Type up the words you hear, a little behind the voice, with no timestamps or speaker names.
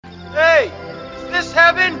this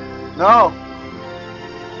heaven? No.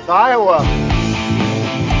 It's Iowa.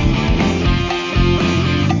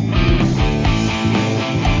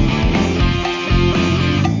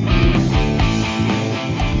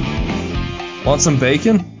 Want some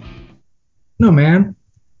bacon? No, man.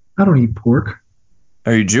 I don't eat pork.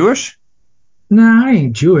 Are you Jewish? Nah, I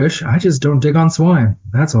ain't Jewish. I just don't dig on swine.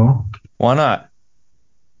 That's all. Why not?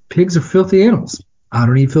 Pigs are filthy animals. I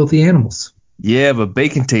don't eat filthy animals. Yeah, but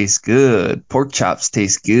bacon tastes good. Pork chops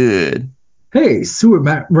taste good. Hey, sewer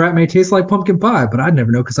rat may taste like pumpkin pie, but I'd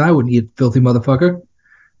never know because I wouldn't eat a filthy motherfucker.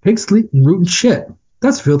 Pigs sleep and root and shit.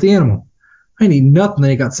 That's a filthy animal. I ain't eat nothing that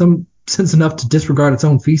ain't got some sense enough to disregard its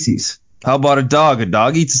own feces. How about a dog? A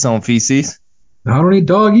dog eats its own feces. I don't eat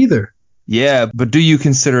dog either. Yeah, but do you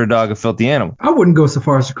consider a dog a filthy animal? I wouldn't go so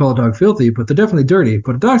far as to call a dog filthy, but they're definitely dirty.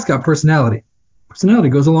 But a dog's got personality. Personality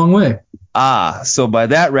goes a long way. Ah, so by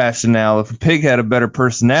that rationale, if a pig had a better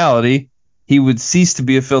personality, he would cease to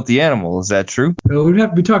be a filthy animal. Is that true? We'd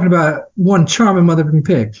have to be talking about one charming motherfucking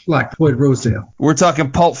pig, like Floyd Rosedale. We're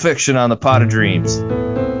talking Pulp Fiction on the Pot of Dreams.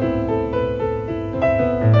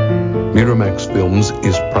 Miramax Films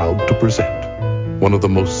is proud to present one of the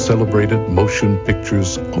most celebrated motion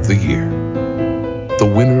pictures of the year. The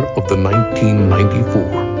winner of the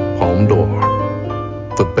 1994 Palme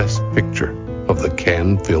d'Or, the best picture of the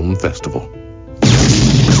Cannes Film Festival.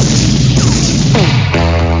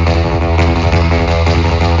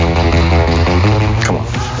 Come on,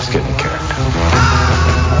 let's get in character.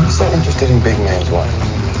 I'm so interested in Big Man's wife.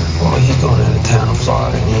 Well, he's going out of town,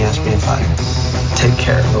 Florida, and he asked me if I'd take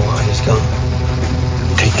care of her while he's gone.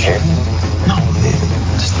 Take care of her? No, man.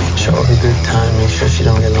 Just show her a good time, make sure she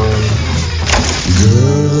don't get lonely.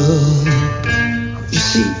 Girl, you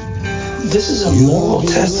see, this is a moral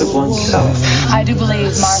test of oneself. I do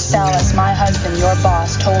believe Marcellus, my husband, your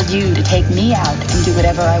boss, told you to take me out and do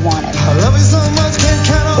whatever I wanted. I love you so much, can't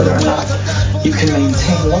count on whether or not you can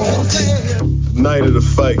maintain loyalty. Night of the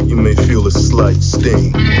fight, you may feel a slight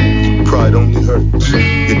sting. Pride only hurts,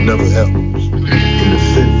 it never helps. In the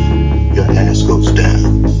fifth, your ass goes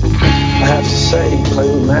down. I have to say, you play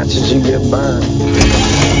with matches, you get burned.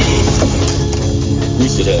 We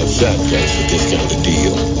should have shotguns for this kind of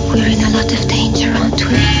deal. We're in a lot of danger, aren't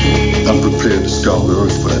we? I'm prepared to scour the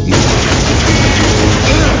earth for that movie.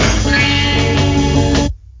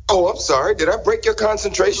 Oh, I'm sorry. Did I break your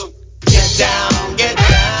concentration? Get down, get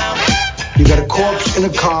down. You got a corpse in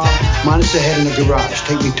a car, minus a head in a garage.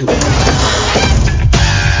 Take me to it.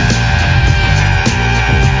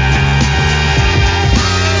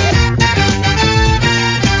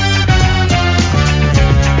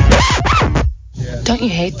 Don't you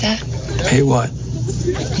hate that? Hey, what?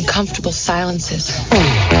 Uncomfortable silences.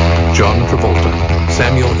 John Travolta,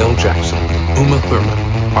 Samuel L. Jackson, Uma Thurman,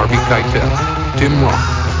 Harvey Keitel, Tim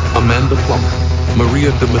Roth, Amanda Plummer,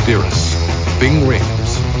 Maria de Medeiros, Bing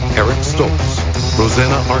Rames, Eric Stoltz,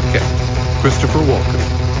 Rosanna Arquette, Christopher Walken,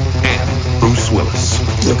 and Bruce Willis.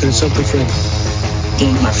 Looking at something, friend?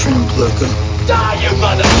 Ain't my friend looking. Die, you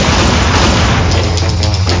mother!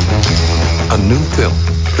 A new film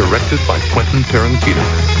directed by Quentin Tarantino.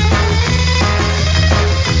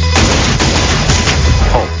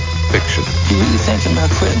 Pulp Fiction. You really thinking about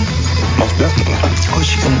quitting? Most definitely. Of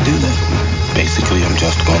course you're gonna do that. Basically, I'm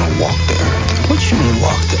just gonna walk the earth. What you mean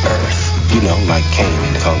walk the earth? You know, like Kane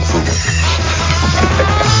in Kung Fu.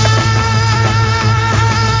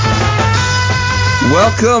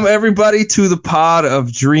 Welcome, everybody, to the Pod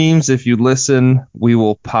of Dreams. If you listen, we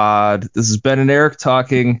will pod. This is Ben and Eric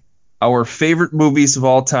talking our favorite movies of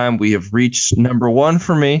all time. We have reached number one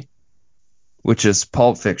for me, which is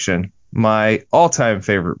Pulp Fiction, my all-time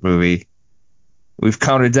favorite movie. We've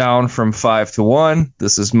counted down from 5 to 1.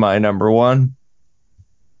 This is my number one.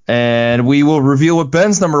 And we will reveal what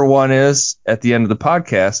Ben's number one is at the end of the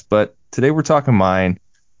podcast. But today we're talking mine.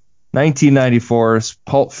 1994's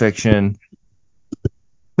Pulp Fiction.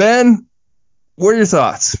 Ben, what are your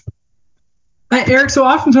thoughts? Hi, Eric, so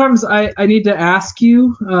oftentimes I need to ask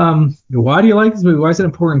you, why do you like this movie? Why is it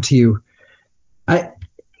important to you?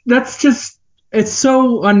 It's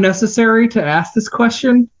so unnecessary to ask this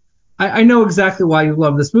question. I know exactly why you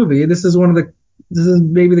love this movie. This is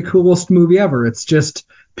maybe the coolest movie ever. It's just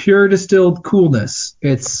pure distilled coolness.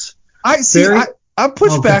 I'll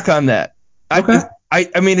push back on that. Okay.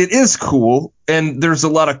 I mean, it is cool, and there's a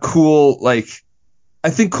lot of cool,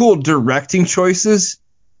 cool directing choices.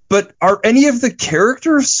 But are any of the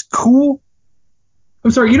characters cool?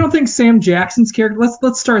 I'm sorry, you don't think Sam Jackson's character...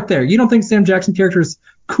 Let's start there. You don't think Sam Jackson's character is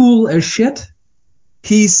cool as shit?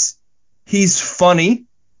 He's funny.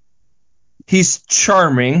 He's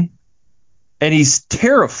charming. And he's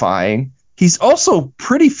terrifying. He's also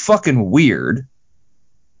pretty fucking weird.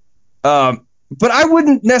 But I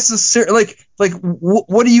wouldn't necessarily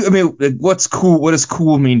what do you? I mean, like, what's cool? What does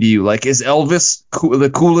cool mean to you? Like, is Elvis the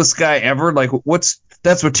coolest guy ever? Like,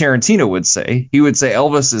 that's what Tarantino would say. He would say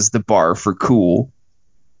Elvis is the bar for cool.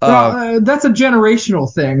 Well, that's a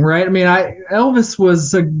generational thing, right? I mean, Elvis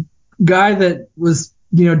was a guy that was,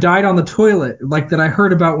 died on the toilet, like that I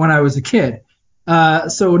heard about when I was a kid.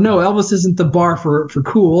 So no, Elvis isn't the bar for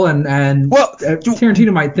cool, and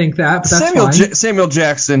Tarantino might think that, but that's fine. Samuel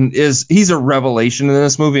Jackson he's a revelation in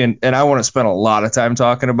this movie, and I want to spend a lot of time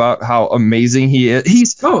talking about how amazing he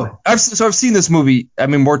is. I've seen this movie, I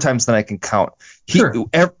mean, more times than I can count. Sure.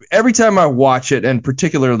 Every time I watch it, and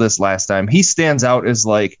particularly this last time, he stands out as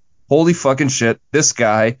like, holy fucking shit, this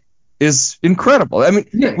guy is incredible. I mean,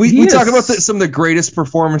 we talk about some of the greatest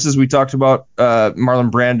performances. We talked about Marlon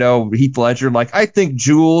Brando, Heath Ledger. Like, I think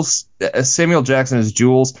Samuel Jackson as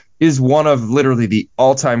Jules is one of literally the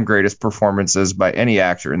all-time greatest performances by any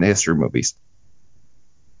actor in the history of movies.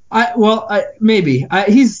 Maybe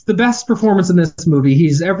he's the best performance in this movie.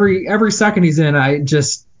 He's every second he's in.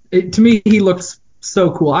 To me, he looks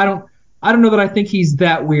so cool. I don't know that I think he's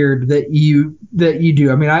that weird that you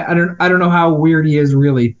do. I mean, I don't know how weird he is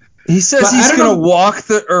really. He says he's going to walk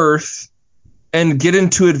the earth and get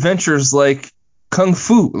into adventures like Kung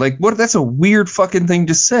Fu. Like, what? That's a weird fucking thing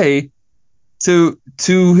to say to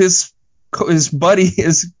his buddy,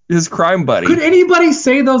 his crime buddy. Could anybody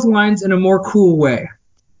say those lines in a more cool way?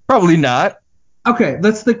 Probably not. Okay,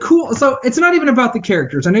 that's the cool. So it's not even about the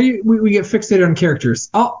characters. I know we get fixated on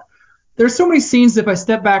characters. There's so many scenes, if I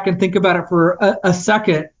step back and think about it for a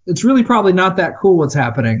second, it's really probably not that cool what's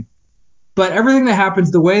happening. But everything that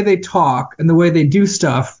happens, the way they talk and the way they do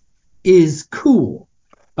stuff is cool.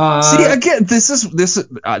 See, again, this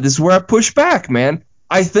is where I push back, man.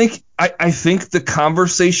 I think the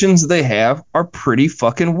conversations they have are pretty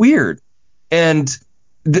fucking weird, and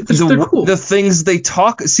the things they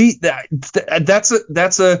talk. See, that's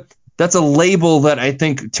a label that I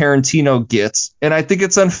think Tarantino gets, and I think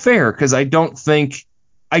it's unfair because I don't think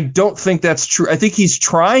that's true. I think he's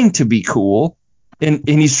trying to be cool. And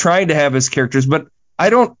he's trying to have his characters, but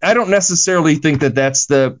I don't necessarily think that that's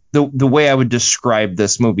the way I would describe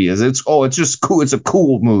this movie. It's just cool. It's a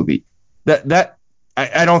cool movie.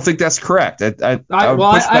 I don't think that's correct.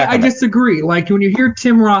 I disagree. Like, when you hear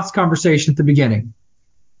Tim Roth's conversation at the beginning,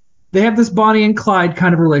 they have this Bonnie and Clyde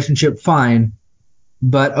kind of relationship, fine.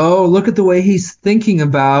 But look at the way he's thinking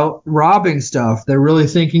about robbing stuff. They're really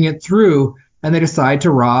thinking it through, and they decide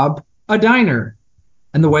to rob a diner.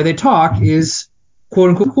 And the way they talk is quote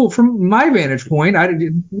unquote cool from my vantage point.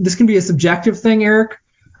 This can be a subjective thing, Eric.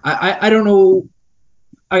 I don't know.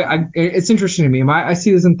 It's interesting to me. I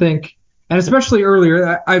see this and think, and especially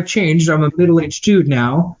earlier, I've changed. I'm a middle-aged dude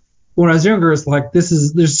now. When I was younger, it's like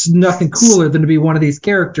there's nothing cooler than to be one of these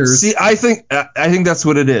characters. See, I think that's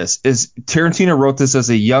what it is. Is Tarantino wrote this as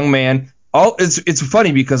a young man. It's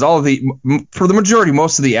funny because for the majority,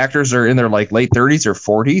 most of the actors are in their like late 30s or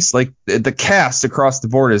 40s. Like, the cast across the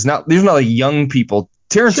board there's not like young people.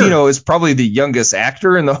 Tarantino is probably the youngest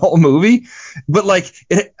actor in the whole movie, but like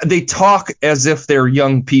they talk as if they're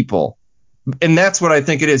young people, and that's what I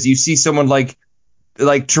think it is. You see someone like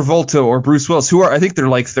Travolta or Bruce Willis, who I think they're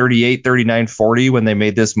like 38, 39, 40 when they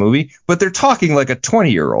made this movie, but they're talking like a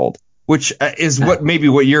 20-year-old, which is what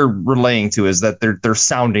you're relaying to, is that they're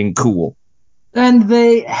sounding cool. And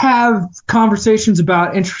they have conversations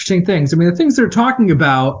about interesting things. I mean, the things they're talking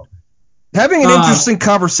about. Having an interesting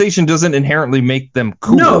conversation doesn't inherently make them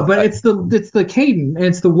cool. No, but it's the cadence, and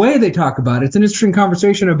it's the way they talk about it. It's an interesting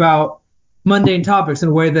conversation about mundane topics in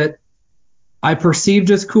a way that I perceived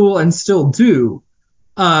as cool and still do.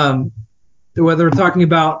 Whether we're talking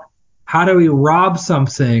about how do we rob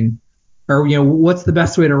something, or what's the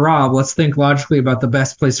best way to rob? Let's think logically about the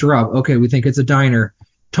best place to rob. Okay, we think it's a diner.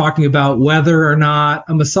 Talking about whether or not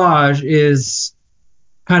a massage is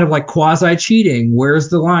kind of like quasi-cheating. Where's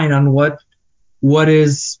the line on what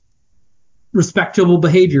is respectable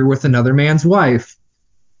behavior with another man's wife?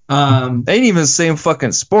 They ain't even the same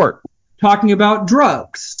fucking sport. Talking about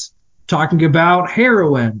drugs. Talking about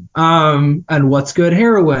heroin. And what's good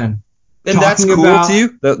heroin. And that's cool to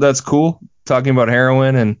you? That's cool? Talking about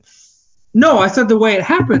heroin and... No, I said the way it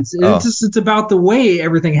happens. It's about the way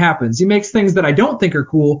everything happens. He makes things that I don't think are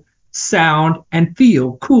cool sound and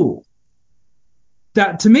feel cool.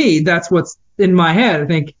 That, to me, that's what's in my head. I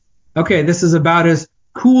think, okay, this is about as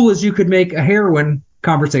cool as you could make a heroin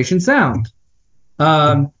conversation sound.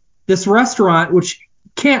 This restaurant, which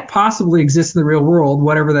can't possibly exist in the real world,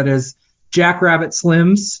 whatever that is, Jackrabbit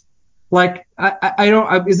Slim's. Like, I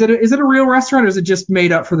don't. Is it a real restaurant, or is it just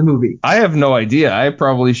made up for the movie? I have no idea. I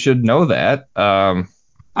probably should know that.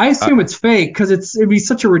 I assume it's fake because it'd be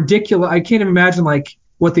such a ridiculous. I can't even imagine like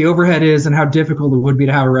what the overhead is and how difficult it would be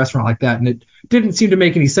to have a restaurant like that, and it didn't seem to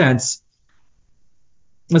make any sense.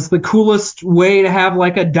 It's the coolest way to have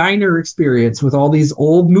like a diner experience with all these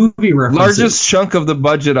old movie references. Largest chunk of the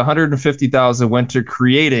budget, $150,000, went to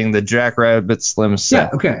creating the Jackrabbit Slim set.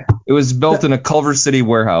 Yeah, okay. It was built in a Culver City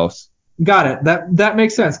warehouse. Got it. That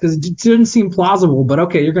makes sense because it didn't seem plausible. But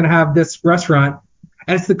okay, you're going to have this restaurant,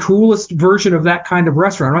 and it's the coolest version of that kind of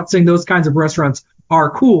restaurant. I'm not saying those kinds of restaurants are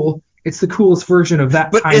cool. It's the coolest version of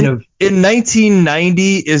that kind of. In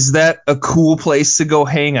 1990, is that a cool place to go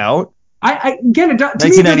hang out? I get it. To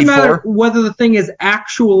me, it doesn't matter whether the thing is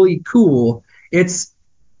actually cool.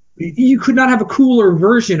 You could not have a cooler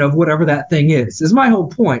version of whatever that thing is my whole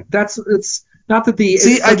point. It's not that the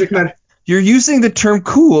subject matter. You're using the term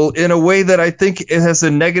cool in a way that I think it has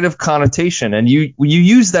a negative connotation, and you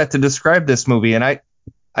use that to describe this movie, and I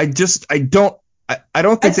don't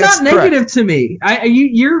think it's that's not negative to me.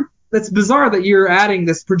 That's bizarre that you're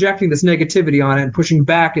projecting this negativity on it and pushing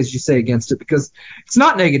back, as you say, against it, because it's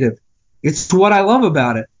not negative. It's what I love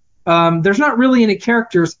about it. There's not really any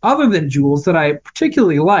characters other than Jules that I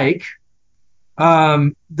particularly like.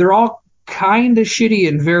 They're all kind of shitty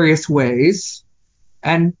in various ways.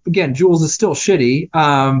 And again, Jules is still shitty,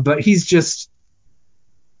 but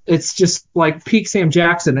it's just like peak Sam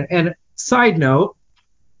Jackson. And side note,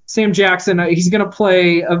 Sam Jackson, he's going to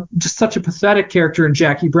play just such a pathetic character in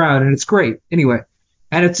Jackie Brown, and it's great anyway.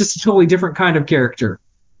 And it's just a totally different kind of character.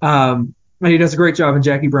 And he does a great job in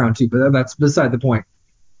Jackie Brown, too, but that's beside the point.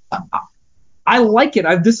 I like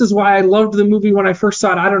it. This is why I loved the movie when I first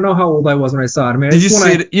saw it. I don't know how old I was when I saw it. I mean, Did you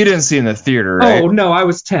see it? You didn't see it in the theater, right? Oh, no, I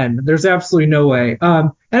was 10. There's absolutely no way.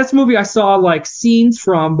 And it's a movie I saw, like, scenes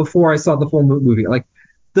from before I saw the full movie. Like,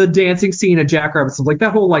 the dancing scene at Jackrabbit, like,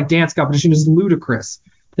 that whole, like, dance competition is ludicrous.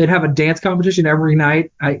 They'd have a dance competition every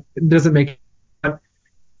night. It doesn't make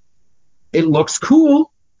it looks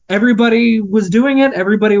cool. Everybody was doing it.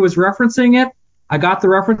 Everybody was referencing it. I got the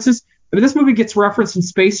references. I mean, this movie gets referenced in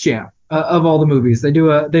Space Jam of all the movies.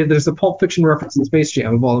 There's a Pulp Fiction reference in Space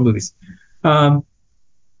Jam of all the movies.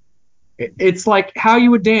 It's like how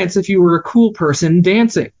you would dance if you were a cool person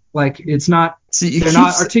dancing. Like it's not. They're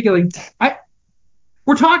not articulating.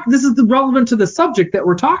 We're talking. This is relevant to the subject that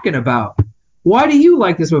we're talking about. Why do you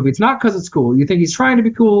like this movie? It's not because it's cool. You think he's trying to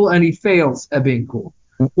be cool and he fails at being cool.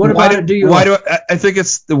 What about it? I think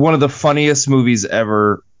it's one of the funniest movies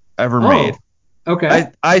ever made.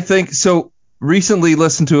 Okay. I think so. Recently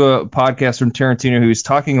listened to a podcast from Tarantino who's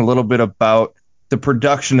talking a little bit about the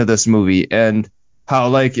production of this movie and how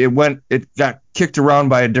like it got kicked around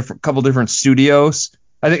by couple different studios.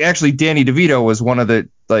 I think actually Danny DeVito was one of the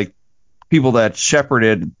like people that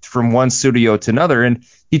shepherded from one studio to another, and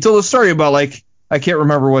he told a story about like I can't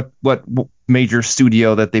remember what major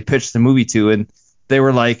studio that they pitched the movie to, and they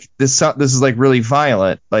were like, this is like really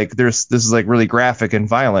violent. Like this is like really graphic and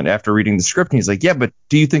violent after reading the script. And he's like, yeah, but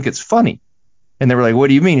do you think it's funny? And they were like, what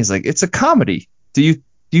do you mean? He's like, it's a comedy. Do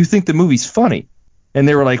you think the movie's funny? And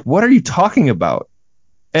they were like, what are you talking about?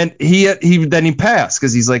 And he passed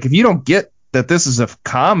because he's like, if you don't get that this is a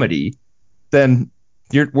comedy, then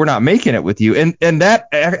we're not making it with you. And that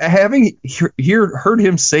having heard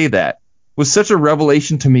him say that was such a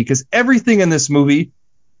revelation to me because everything in this movie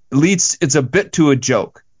it's a bit to a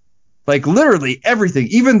joke. Like literally everything,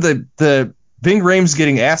 even the Ving Rhames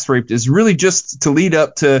getting ass raped is really just to lead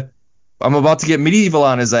up to I'm about to get medieval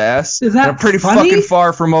on his ass. Is that I'm pretty funny? fucking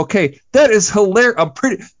far from okay. That is hilarious.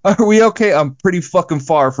 Are we okay? I'm pretty fucking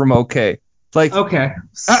far from okay. Like okay.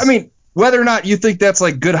 I mean, whether or not you think that's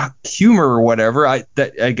like good humor or whatever, I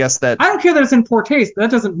guess that I don't care that it's in poor taste.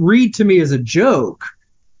 That doesn't read to me as a joke.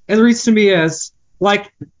 It reads to me as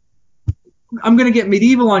like I'm going to get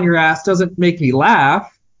medieval on your ass doesn't make me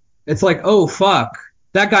laugh. It's like, oh, fuck.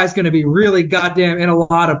 That guy's going to be really goddamn in a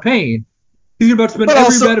lot of pain. He's about to spend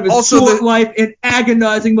every bit of his short life in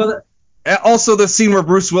agonizing mother. Also, the scene where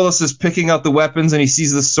Bruce Willis is picking out the weapons and he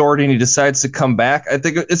sees the sword and he decides to come back. I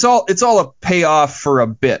think it's all a payoff for a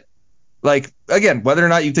bit. Like, again, whether or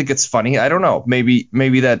not you think it's funny, I don't know. Maybe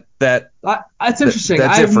that's interesting.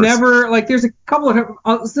 I've never there's a couple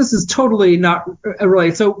of this is totally not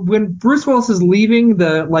related. So when Bruce Willis is leaving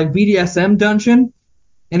the BDSM dungeon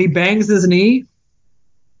and he bangs his knee,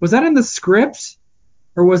 was that in the script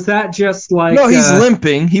or was that just like? No, he's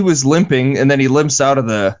limping. He was limping and then he limps out of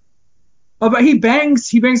the. Oh, but he bangs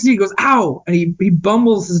his knee. He goes ow, and he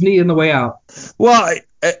bumbles his knee on the way out. Well,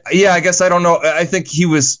 yeah, I guess I don't know. I think he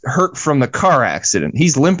was hurt from the car accident.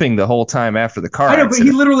 He's limping the whole time after the car accident. I know, but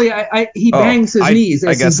he literally he bangs his knees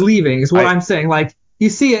as he's leaving. Is what I'm saying. Like you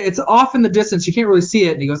see it, it's off in the distance. You can't really see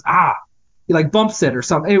it, and he goes ah. he like bumps it or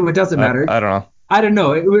something. Anyway, it doesn't matter. I don't know. I don't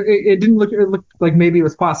know. It didn't look. It looked like maybe it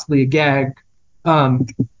was possibly a gag. I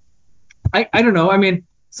don't know. I mean,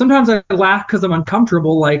 sometimes I laugh because I'm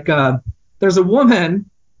uncomfortable. Like there's a woman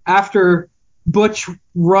after Butch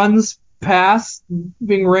runs past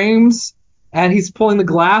Ving Rhames and he's pulling the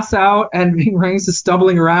glass out and Ving Rhames is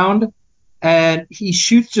stumbling around and he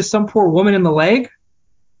shoots just some poor woman in the leg.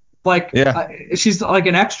 Like she's like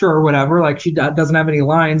an extra or whatever. Like she doesn't have any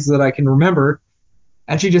lines that I can remember,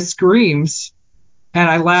 and she just screams, and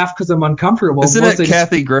I laugh because I'm uncomfortable. Isn't it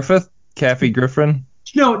Kathy Griffin? Kathy Griffin?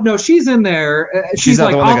 No, she's in there. She's not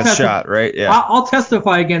like, the one that got shot, right? Yeah. I'll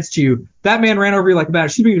testify against you. That man ran over you like a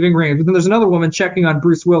bat. She's being Ving Rhames. But then there's another woman checking on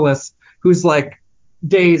Bruce Willis who's like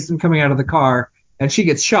dazed and coming out of the car, and she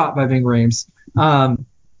gets shot by Ving Rhames. I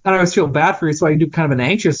always feel bad for you, so I do kind of an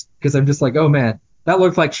anxious because I'm just like, oh man, that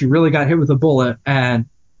looked like she really got hit with a bullet, and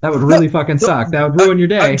that would really fucking suck. That would ruin your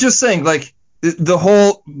day. I'm just saying, like the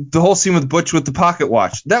whole scene with Butch with the pocket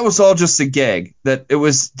watch, that was all just a gag. That it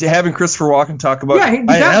was having Christopher Walken talk about. Yeah,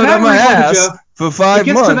 I held on my ass for 5 months.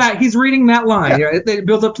 It gets to that. He's reading that line. Yeah. It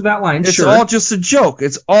builds up to that line. It's all just a joke.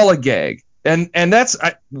 It's all a gag. And that's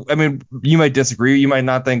I mean, you might disagree. You might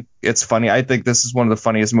not think it's funny. I think this is one of the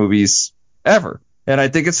funniest movies ever. And I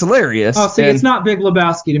think it's hilarious. Oh, see, it's not Big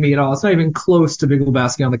Lebowski to me at all. It's not even close to Big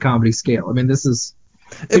Lebowski on the comedy scale. I mean, this is...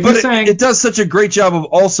 It does such a great job of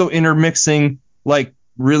also intermixing, like,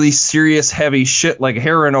 really serious, heavy shit like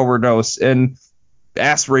heroin overdose and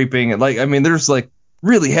ass raping. Like, I mean, there's, like,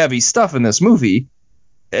 really heavy stuff in this movie.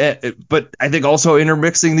 But I think also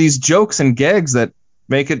intermixing these jokes and gags that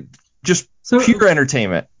make it just pure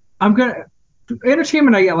entertainment.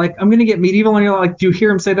 Entertainment, I get like I'm gonna get medieval, and you're like, do you hear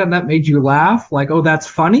him say that and that made you laugh? Like, oh, that's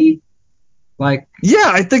funny. Like, yeah,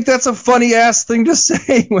 I think that's a funny ass thing to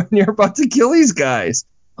say when you're about to kill these guys.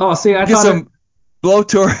 Oh, see, I get thought some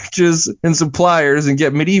blowtorches and some pliers and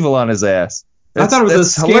get medieval on his ass. I thought it was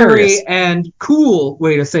a scary hilarious and cool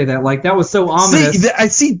way to say that. Like, that was so ominous.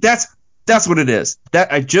 See, that's what it is.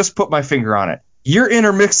 That I just put my finger on it. You're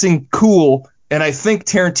intermixing cool, and I think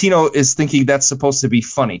Tarantino is thinking that's supposed to be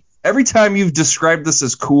funny. Every time you've described this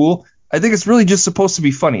as cool, I think it's really just supposed to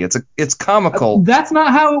be funny. It's comical. That's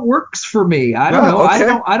not how it works for me. I don't know.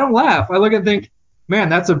 Okay. I don't laugh. I look and think, man,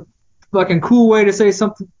 that's a fucking cool way to say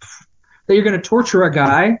something that you're gonna torture a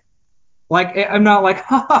guy. Like, I'm not like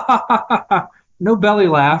ha ha ha ha ha. No belly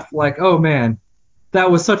laugh. Like, oh man,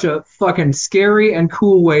 that was such a fucking scary and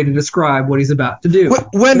cool way to describe what he's about to do.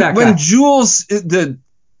 When Jules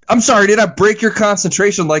I'm sorry, did I break your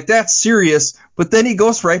concentration? Like, that's serious. But then he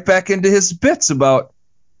goes right back into his bits about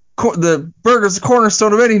the burger's the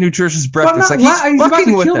cornerstone of any nutritious breakfast. Like, he's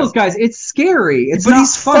fucking with them. Those guys. It's scary. It's but not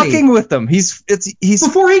he's funny. Fucking with them. He's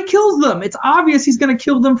before he kills them. It's obvious he's going to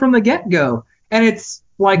kill them from the get-go. And it's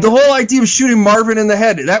like the whole idea of shooting Marvin in the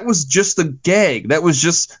head. That was just a gag. That was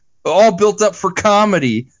just all built up for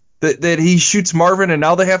comedy. That he shoots Marvin and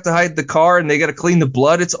now they have to hide the car and they got to clean the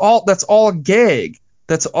blood. That's all a gag.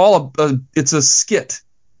 That's all it's a skit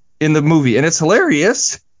in the movie, and it's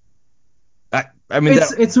hilarious. I mean,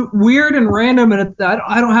 it's weird and random, and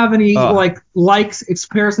I don't have any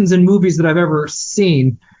comparisons in movies that I've ever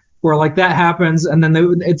seen where like that happens, and then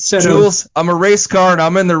Jules, I'm a race car and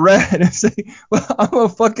I'm in the red, and say, well, I'm a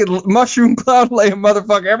fucking mushroom cloud laying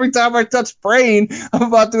motherfucker. Every time I touch brain, I'm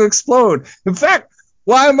about to explode. In fact,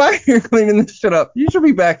 why am I here cleaning this shit up? You should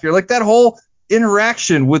be back here. Like that whole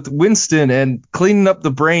interaction with Winston and cleaning up the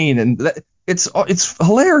brain, and it's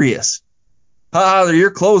hilarious. They're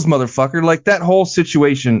your clothes, motherfucker. Like that whole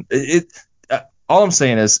situation. All I'm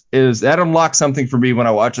saying is that unlocks something for me when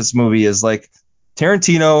I watch this movie. Is like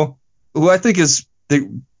Tarantino, who I think is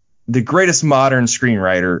the greatest modern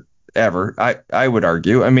screenwriter ever. I would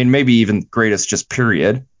argue. I mean, maybe even greatest, just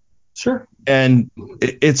period. Sure. And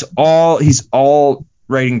he's all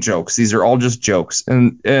writing jokes. These are all just jokes,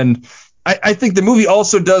 and I think the movie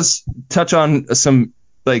also does touch on some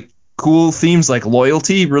like cool themes, like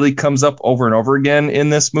loyalty really comes up over and over again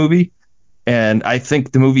in this movie. And I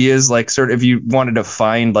think the movie is like sort of, if you wanted to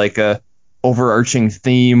find like a overarching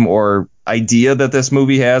theme or idea that this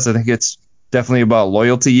movie has, I think it's definitely about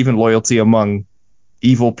loyalty, even loyalty among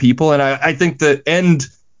evil people. And I think the end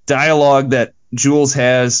dialogue that Jules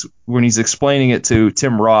has when he's explaining it to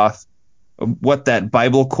Tim Roth, what that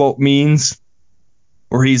Bible quote means,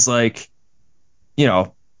 where he's like, you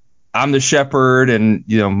know, I'm the shepherd and,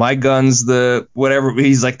 you know, my gun's the whatever.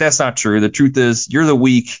 He's like, that's not true. The truth is you're the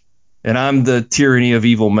weak and I'm the tyranny of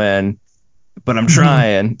evil men, but I'm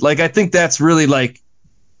trying. Like, I think that's really like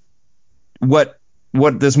what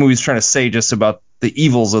this movie's trying to say, just about the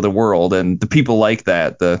evils of the world and the people like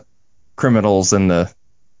that, the criminals and the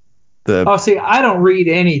Oh, see, I don't read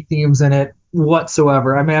any themes in it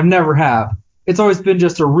whatsoever. I mean, I've never have. It's always been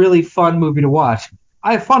just a really fun movie to watch.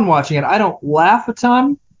 I have fun watching it. I don't laugh a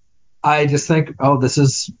ton. I just think, oh, this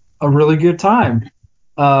is a really good time.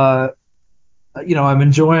 I'm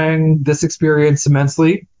enjoying this experience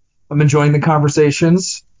immensely. I'm enjoying the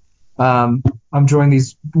conversations. I'm enjoying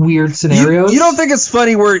these weird scenarios. You don't think it's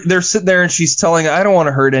funny where they're sitting there and she's telling, I don't want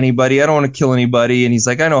to hurt anybody. I don't want to kill anybody. And he's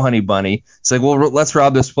like, I know, honey bunny. It's like, well, let's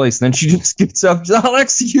rob this place. And then she just gets up. I'll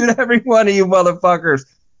execute every one of you motherfuckers.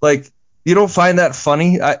 Like, you don't find that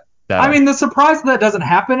funny? I mean, the surprise that doesn't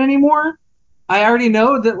happen anymore. I already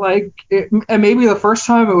know that, like, and maybe the first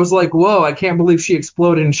time it was like, whoa, I can't believe she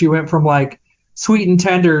exploded and she went from, like, sweet and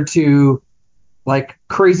tender to, like,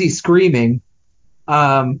 crazy screaming.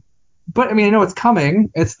 But I mean, I know it's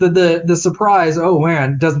coming. It's the surprise. Oh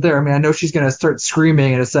man, doesn't there? I mean, I know she's gonna start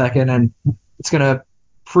screaming in a second, and it's gonna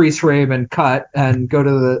freeze frame and cut and go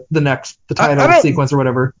to the title sequence or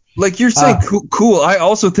whatever. Like you're saying, cool. I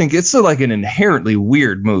also think it's like an inherently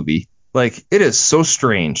weird movie. Like it is so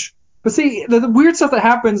strange. But see, the weird stuff that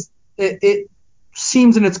happens, it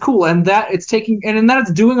seems and it's cool, and that it's taking and in that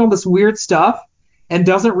it's doing all this weird stuff and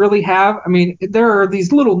doesn't really have. I mean, there are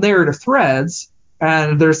these little narrative threads.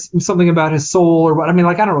 And there's something about his soul or what. I mean,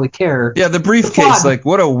 like, I don't really care. Yeah, the briefcase, like,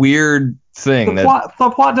 what a weird thing.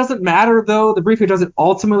 The plot doesn't matter, though. The briefcase doesn't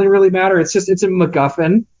ultimately really matter. It's a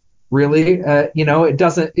MacGuffin, really. It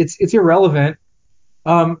doesn't, it's irrelevant.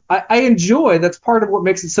 I enjoy, that's part of what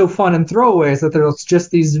makes it so fun and throwaways, that there's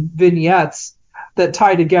just these vignettes that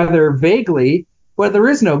tie together vaguely, but there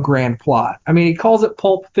is no grand plot. I mean, he calls it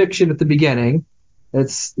Pulp Fiction at the beginning.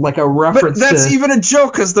 It's like a reference. But that's even a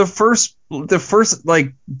joke because the first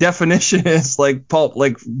like definition is like pulp,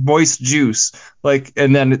 like moist juice, like,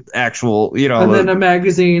 and then actual, and then a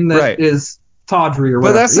magazine that is tawdry or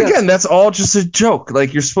whatever. But again, that's all just a joke.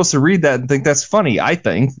 Like you're supposed to read that and think that's funny. I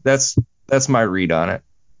think that's my read on it.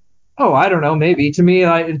 Oh, I don't know. Maybe to me,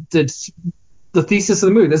 it's the thesis of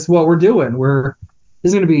the movie. This is what we're doing. This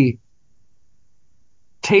is going to be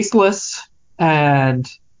tasteless and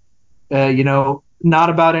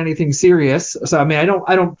not about anything serious. So I mean,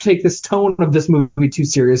 I don't take this tone of this movie too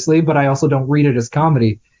seriously, but I also don't read it as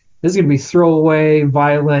comedy. This is going to be throwaway,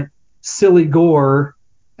 violent, silly gore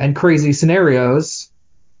and crazy scenarios.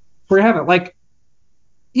 Where you have it, like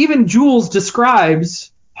even Jules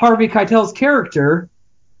describes Harvey Keitel's character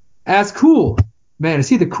as cool. Man, is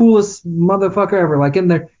he the coolest motherfucker ever? Like in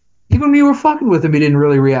there, even when you were fucking with him, he didn't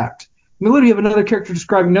really react. I mean, literally, you have another character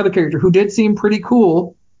describing another character who did seem pretty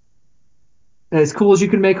cool. As cool as you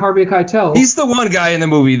can make Harvey Keitel. He's the one guy in the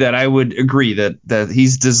movie that I would agree that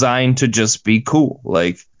he's designed to just be cool.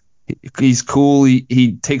 Like he's cool.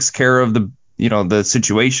 He takes care of the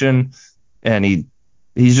situation, and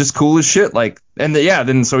he's just cool as shit. Like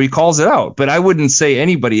then so he calls it out. But I wouldn't say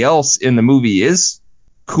anybody else in the movie is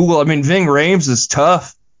cool. I mean, Ving Rhames is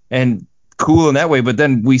tough and cool in that way, but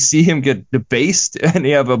then we see him get debased and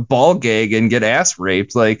he have a ball gag and get ass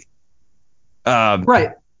raped. Like,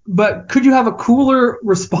 right. But could you have a cooler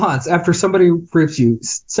response after somebody rapes you,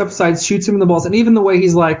 steps aside, shoots him in the balls, and even the way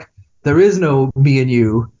he's like, there is no me and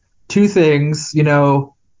you, two things,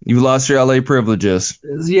 You lost your LA privileges.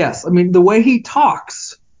 Yes. I mean, the way he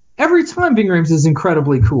talks, every time Ving Rhames is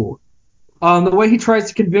incredibly cool. The way he tries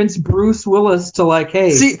to convince Bruce Willis to like, hey,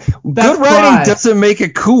 see, good writing doesn't make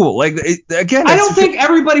it cool. Like, again, I don't think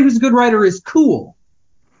everybody who's a good writer is cool.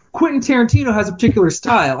 Quentin Tarantino has a particular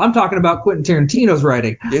style. I'm talking about Quentin Tarantino's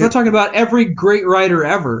writing. I'm not talking about every great writer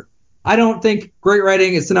ever. I don't think great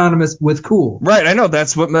writing is synonymous with cool. Right, I know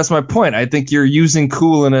that's my point. I think you're using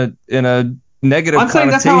cool in a negative connotation. I'm saying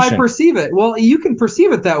that's how I perceive it. Well, you can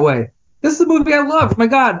perceive it that way. This is a movie I love. My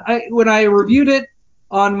God, when I reviewed it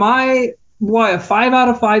on a 5 out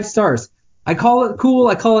of 5 stars. I call it cool.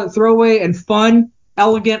 I call it throwaway and fun,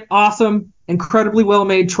 elegant, awesome, incredibly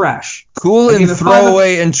well-made trash. Cool and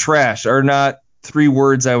throwaway and trash are not 3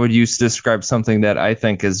 words I would use to describe something that I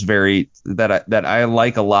think is that I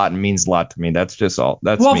like a lot and means a lot to me. That's just all.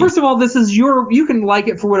 That's me. First of all, this is you can like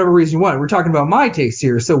it for whatever reason you want. We're talking about my taste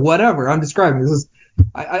here, so whatever. I'm describing this is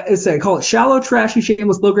I call it shallow, trashy,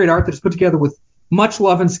 shameless, low-grade art that is put together with much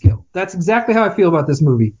love and skill. That's exactly how I feel about this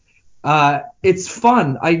movie. It's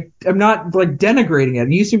fun. I'm not like denigrating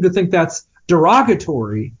it. You seem to think that's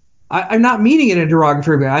derogatory. I'm not meaning it in a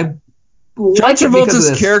derogatory way. John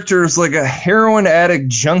Travolta's character is like a heroin addict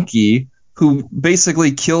junkie who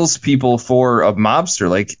basically kills people for a mobster.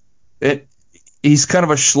 Like he's kind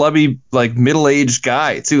of a schlubby, like middle-aged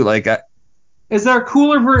guy too. Like Is there a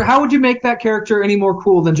cooler version? How would you make that character any more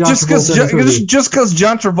cool than John Travolta in this movie? Just because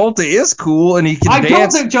John Travolta is cool and he can dance. I don't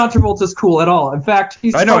think John Travolta is cool at all. In fact,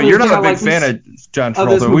 he's I know you're not a big fan of John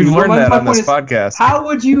Travolta. We've learned that on this podcast. How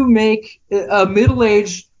would you make a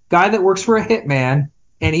middle-aged guy that works for a hitman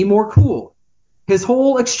any more cool? His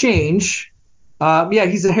whole exchange,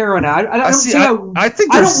 he's a heroine. I don't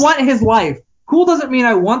want his life. Cool doesn't mean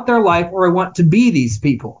I want their life or I want to be these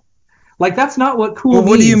people. Like, that's not what cool means.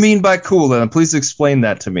 What do you mean by cool, then? Please explain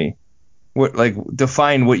that to me.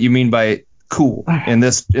 Define what you mean by cool in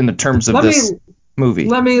the terms of this movie.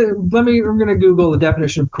 I'm gonna Google the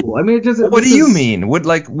definition of cool. I mean, it just. What do you mean? What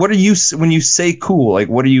are you when you say cool? Like,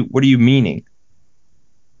 what are you meaning?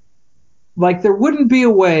 Like, there wouldn't be a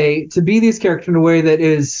way to be these characters in a way that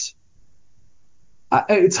is.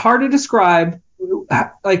 It's hard to describe.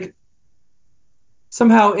 Like,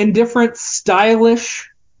 somehow indifferent, stylish.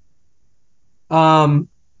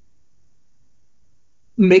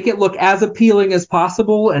 Make it look as appealing as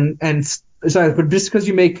possible, but just because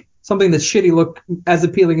you make something that's shitty look as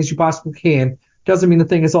appealing as you possibly can doesn't mean the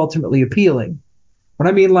thing is ultimately appealing. What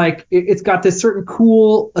I mean, like, it's got this certain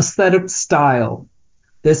cool aesthetic style,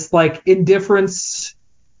 this like indifference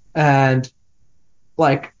and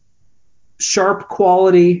like sharp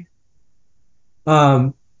quality.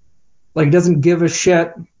 Like, it doesn't give a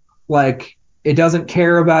shit, like it doesn't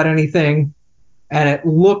care about anything. And it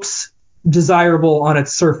looks desirable on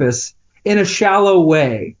its surface in a shallow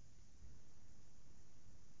way.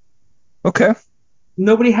 Okay.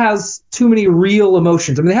 Nobody has too many real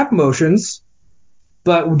emotions. I mean, they have emotions,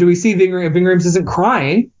 but do we see Ving Rhames isn't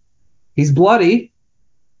crying? He's bloody.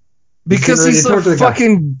 Because he's a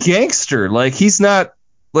fucking gangster. Like, he's not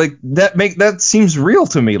like that seems real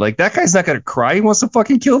to me. Like, that guy's not gonna cry. He wants to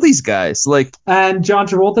fucking kill these guys. Like, and John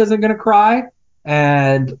Travolta isn't gonna cry.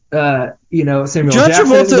 And Samuel John Jackson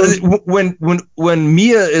Travolta, when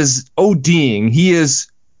Mia is ODing, he is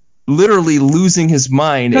literally losing his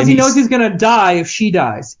mind because he knows he's gonna die if she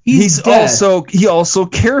dies. He also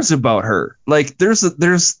cares about her. Like, there's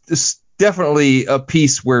definitely a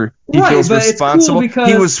piece where he feels responsible. Cool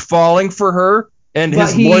he was falling for her, and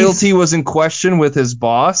his loyalty was in question with his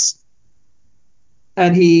boss.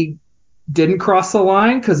 And he didn't cross the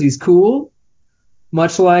line because he's cool.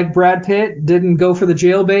 Much like Brad Pitt didn't go for the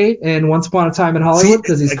jailbait in Once Upon a Time in Hollywood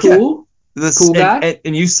because he's cool. Cool guy.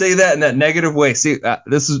 And you say that in that negative way. See,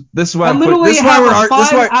 this is why we're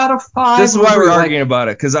arguing about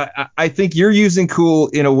it, because I think you're using cool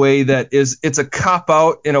in a way that it's a cop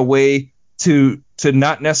out in a way to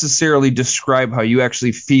not necessarily describe how you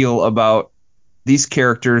actually feel about these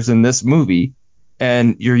characters in this movie.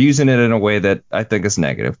 And you're using it in a way that I think is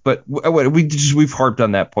negative. But we've harped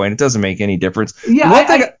on that point. It doesn't make any difference.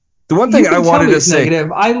 Yeah, the one thing I wanted to say,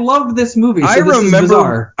 negative. I love this movie. So this is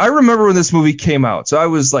bizarre. I remember when this movie came out. So I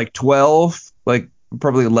was like 12, like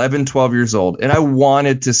probably 11, 12 years old, and I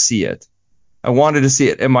wanted to see it.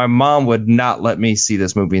 And my mom would not let me see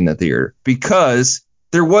this movie in the theater because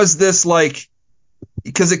there was this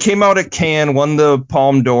because it came out at Cannes, won the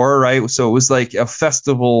Palme d'Or, right? So it was like a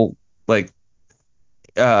festival, like.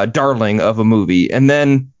 Darling of a movie, and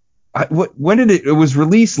then when did it was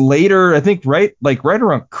released later, I think right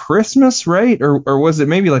around Christmas, right? Or was it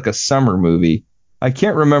maybe like a summer movie? I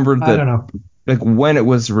can't remember I don't know like when it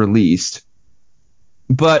was released,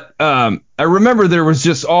 but I remember there was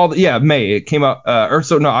just May it came out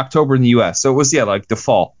October in the US, so it was like the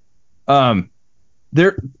fall.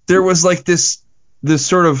 There was like this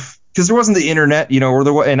sort of, because there wasn't the internet,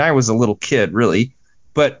 and I was a little kid really,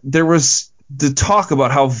 but there was the talk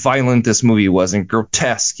about how violent this movie was and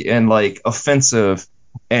grotesque and like offensive,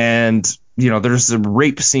 and there's the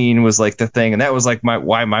rape scene was like the thing, and that was like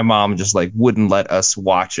why my mom just like wouldn't let us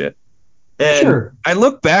watch it. And sure. I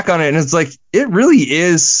look back on it and it's like it really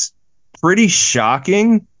is pretty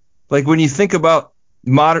shocking. Like, when you think about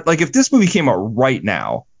modern, like if this movie came out right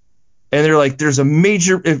now and they're like, there's a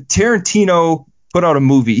major, if Tarantino put out a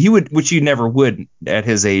movie, he would, which he never would at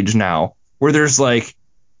his age now, where there's like,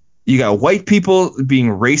 you got white people being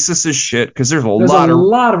racist as shit, because there's a lot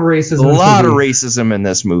of racism in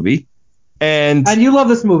this movie. And you love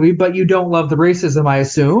this movie, but you don't love the racism, I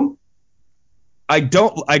assume. I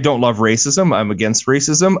don't love racism. I'm against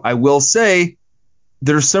racism. I will say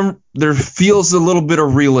there feels a little bit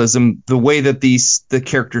of realism the way that the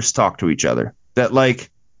characters talk to each other. That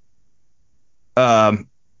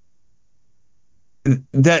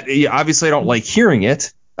obviously I don't like hearing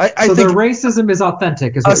it. I think their racism is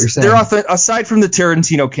authentic, is what you're saying. Aside from the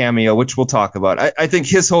Tarantino cameo, which we'll talk about, I think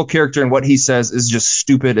his whole character and what he says is just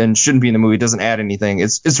stupid and shouldn't be in the movie. It doesn't add anything.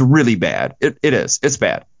 It's really bad. It is. It's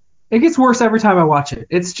bad. It gets worse every time I watch it.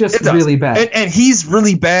 It's just really bad. And he's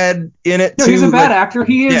really bad in it, no, too. He's a bad actor.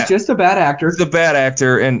 He is just a bad actor. He's a bad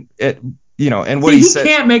actor, and what he said.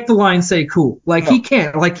 He can't make the line say cool. He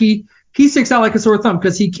can't. He sticks out like a sore thumb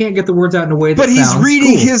because he can't get the words out in a way that sounds cool. But he's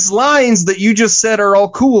reading his lines that you just said are all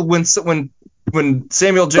cool when Samuel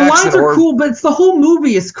Jackson... The lines are cool, but it's the whole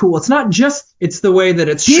movie is cool. It's not just... It's the way that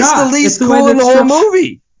it's shot. He's the least cool in the whole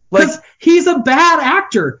movie. Because he's a bad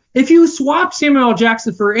actor. If you swap Samuel L.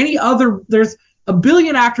 Jackson for any other... There's a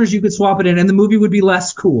billion actors you could swap it in, and the movie would be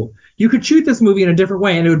less cool. You could shoot this movie in a different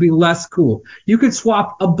way, and it would be less cool. You could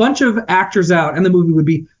swap a bunch of actors out, and the movie would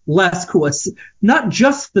be less cool. It's not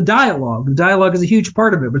just the dialogue. The dialogue is a huge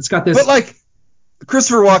part of it, but it's got this... But,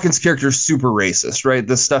 Christopher Walken's character is super racist, right?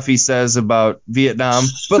 The stuff he says about Vietnam.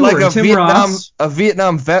 Sure, but, a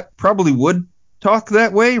Vietnam vet probably would talk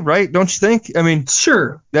that way, right? Don't you think? I mean...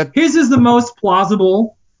 Sure. His is the most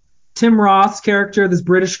plausible. Tim Roth's character, this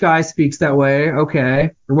British guy, speaks that way.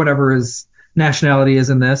 Okay. Or whatever his nationality is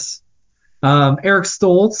in this. Eric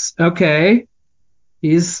Stoltz. Okay.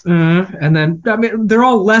 He's... and then, they're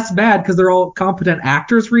all less bad because they're all competent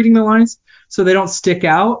actors reading the lines, so they don't stick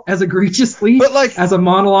out as egregiously as a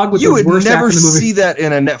monologue with the worst actor in the movie. You would never see that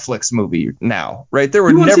in a Netflix movie now, right? There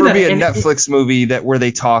would never be a Netflix movie where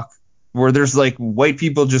they talk, where there's white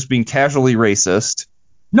people just being casually racist.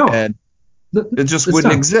 No. And it just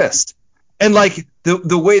wouldn't exist. And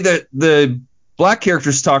the way that the black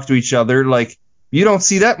characters talk to each other, you don't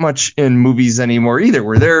see that much in movies anymore either,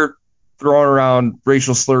 where they're throwing around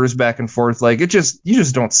racial slurs back and forth. You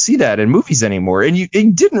just don't see that in movies anymore. And you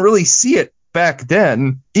didn't really see it back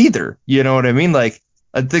then either. You know what I mean? I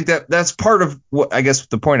think that's part of what, I guess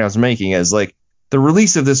the point I was making is the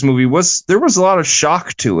release of this movie there was a lot of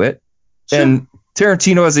shock to it. Sure. And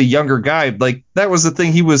Tarantino, as a younger guy, that was the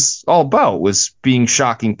thing he was all about, was being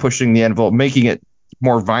shocking, pushing the envelope, making it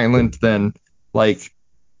more violent than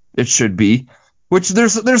it should be. Which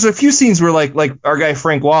there's a few scenes where our guy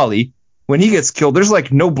Frank Wally, when he gets killed, there's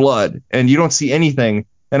no blood and you don't see anything.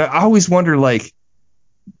 And I always wonder,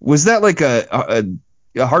 was that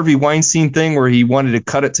a Harvey Weinstein thing where he wanted to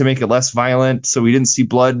cut it to make it less violent, so we didn't see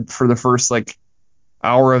blood for the first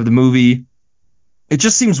hour of the movie? It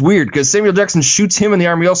just seems weird because Samuel Jackson shoots him in the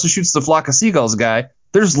arm. He also shoots the Flock of Seagulls guy.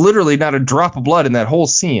 There's literally not a drop of blood in that whole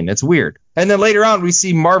scene. It's weird. And then later on, we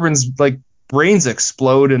see Marvin's brains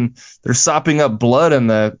explode and they're sopping up blood in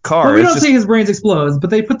the car. Well, we don't see his brains explode, but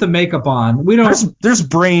they put the makeup on. We don't. There's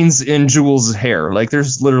brains in Jules' hair.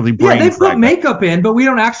 There's literally brain. Yeah, they put makeup in, but we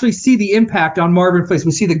don't actually see the impact on Marvin Place.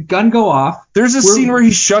 We see the gun go off. There's a scene where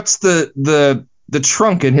he shuts the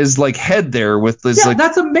trunk in his head there with this. Yeah,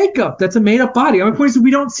 that's a makeup. That's a made up body. My point is,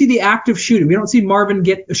 we don't see the act of shooting. We don't see Marvin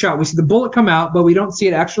get shot. We see the bullet come out, but we don't see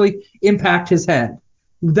it actually impact his head.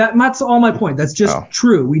 That's all my point. That's just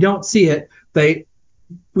true. We don't see it.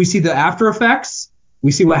 We see the after effects.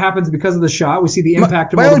 We see what happens because of the shot. We see the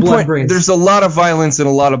impact of all the blood brains. There's a lot of violence and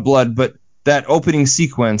a lot of blood, but that opening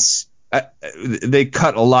sequence, they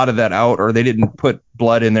cut a lot of that out, or they didn't put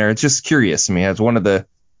blood in there. It's just curious to me. It's one of the.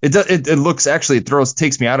 It looks actually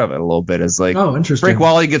takes me out of it a little bit. It's oh, interesting. Frank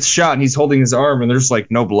Wally gets shot and he's holding his arm and there's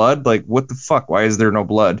no blood. What the fuck? Why is there no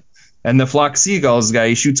blood? And the Flock Seagulls guy,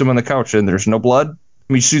 he shoots him on the couch and there's no blood. I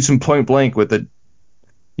mean, he shoots him point blank with a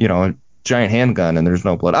giant handgun and there's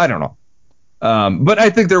no blood. I don't know. But I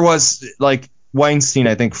think there was Weinstein,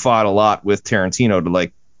 I think, fought a lot with Tarantino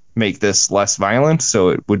to make this less violent, so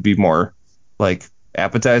it would be more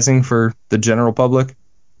appetizing for the general public.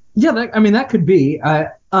 Yeah, that could be. I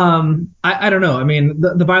don't know. I mean,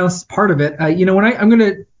 the violence is part of it. I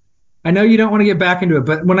know you don't want to get back into it,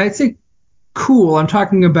 but when I say cool, I'm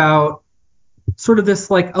talking about sort of this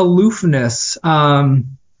aloofness, a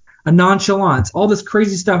nonchalance. All this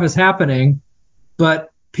crazy stuff is happening,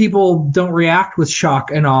 but people don't react with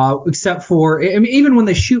shock and awe, except for, I mean, even when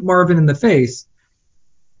they shoot Marvin in the face,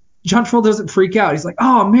 John Travolta doesn't freak out. He's like,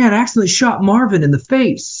 oh man, I accidentally shot Marvin in the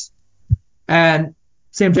face. And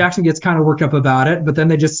Sam Jackson gets kind of worked up about it, but then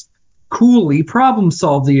they just coolly problem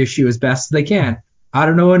solve the issue as best they can. I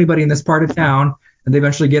don't know anybody in this part of town, and they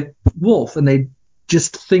eventually get Wolf, and they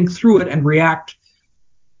just think through it and react.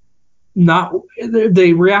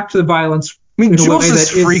 They react to the violence. I mean, Jules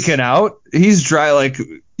is freaking out. He's dry,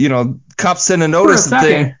 cops send a notice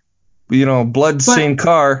that blood-stained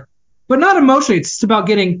car. But not emotionally. It's just about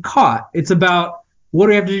getting caught. It's about, what do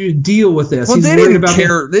we have to do to deal with this? Well, they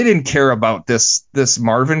didn't care about this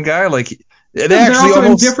Marvin guy. They're also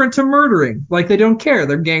indifferent to murdering. They don't care.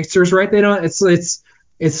 They're gangsters, right? They don't.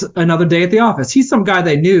 It's another day at the office. He's some guy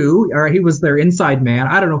they knew, or he was their inside man.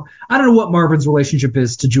 I don't know what Marvin's relationship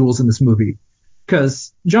is to Jules in this movie,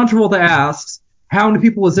 because John Travolta asks, how many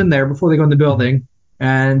people is in there before they go in the building?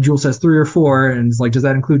 And Jules says 3 or 4, and he's like, does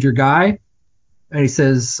that include your guy? And he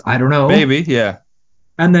says, I don't know. Maybe, yeah.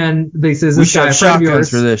 And then they says, We this guy, shot a friend of shotguns yours,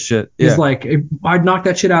 for this shit. Yeah. he's like, I'd knock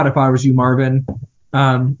that shit out if I was you, Marvin.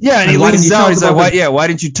 And he leans down. He's like, why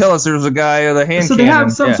didn't you tell us there was a guy with a hand So cannon? they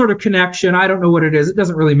have some sort of connection. I don't know what it is. It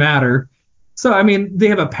doesn't really matter. So, I mean, they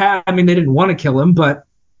have they didn't want to kill him, but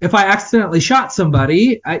if I accidentally shot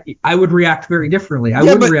somebody, I would react very differently. I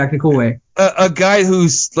wouldn't react in a cool way. A guy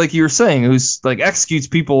who's, like you were saying, who's like executes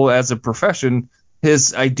people as a profession,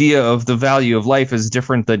 his idea of the value of life is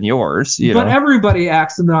different than yours. But everybody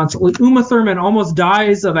acts in the Uma Thurman almost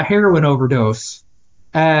dies of a heroin overdose.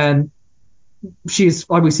 And she's,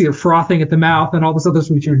 like, we see her frothing at the mouth and all this other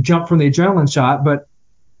stuff. She jump from the adrenaline shot, but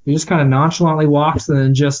she just kind of nonchalantly walks and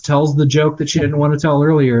then just tells the joke that she didn't want to tell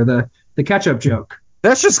earlier, the ketchup joke.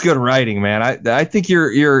 That's just good writing, man. I think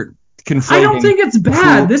you're conflating. I don't think it's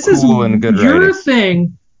bad. This is your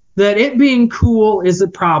thing that it being cool is a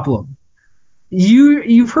problem.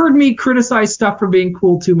 You've heard me criticize stuff for being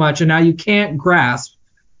cool too much, and now you can't grasp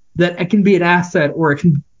that it can be an asset or it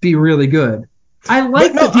can be really good. I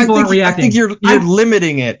like that people aren't reacting. I think you're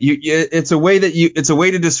limiting it. It's a way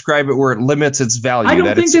to describe it where it limits its value. I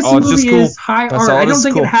don't think this movie is high art. I don't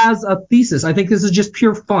think it has a thesis. I think this is just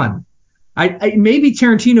pure fun. I maybe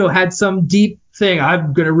Tarantino had some deep thing.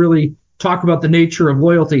 I'm going to really talk about the nature of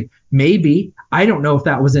loyalty. Maybe. I don't know if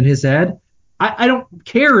that was in his head. I don't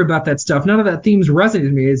care about that stuff. None of that themes resonate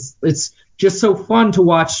with me. It's just so fun to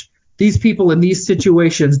watch these people in these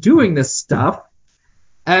situations doing this stuff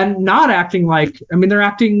and not acting like, they're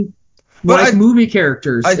acting like movie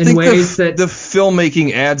characters in ways that the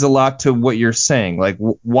filmmaking adds a lot to what you're saying. Like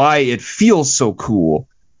why it feels so cool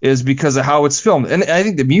is because of how it's filmed, and I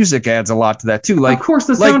think the music adds a lot to that too. Like, of course,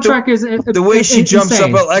 the soundtrack is the way she jumps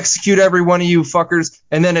insane. up, I'll execute every one of you fuckers,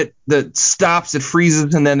 and then it stops, it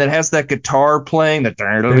freezes, and then it has that guitar playing, and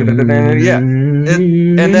then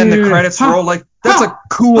the credits roll. Like that's a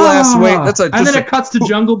cool ass way. And then it cuts to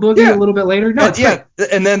Jungle Boogie a little bit later. No,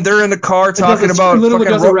 and then they're in the car talking about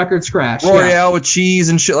does a record scratch Royale with cheese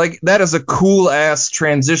and shit. Like that is a cool ass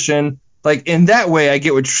transition. Like in that way, I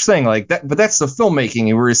get what you're saying. Like that, but that's the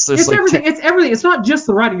filmmaking where it's just everything. It's everything. It's not just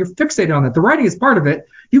the writing. You're fixated on that. The writing is part of it.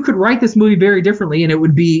 You could write this movie very differently, and it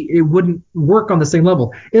wouldn't work on the same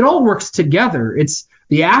level. It all works together. It's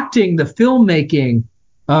the acting, the filmmaking,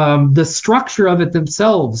 the structure of it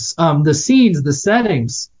themselves, the scenes, the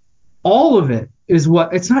settings, all of it is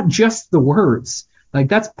what. It's not just the words. Like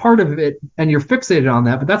that's part of it, and you're fixated on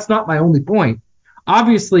that. But that's not my only point.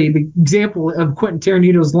 Obviously, the example of Quentin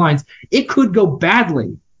Tarantino's lines, it could go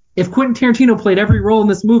badly. If Quentin Tarantino played every role in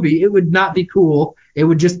this movie, it would not be cool. It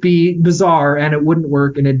would just be bizarre, and it wouldn't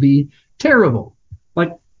work, and it'd be terrible.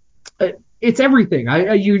 Like, it's everything.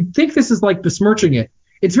 You think this is like besmirching it.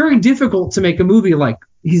 It's very difficult to make a movie like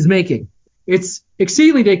he's making. It's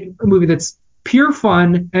exceedingly a movie that's pure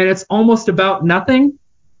fun, and it's almost about nothing.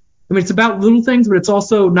 It's about little things, but it's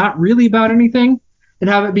also not really about anything. And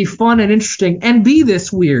have it be fun and interesting and be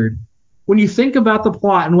this weird when you think about the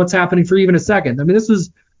plot and what's happening for even a second. This was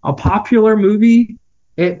a popular movie.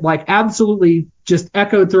 It absolutely just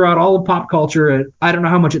echoed throughout all of pop culture. I don't know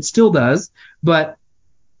how much it still does, but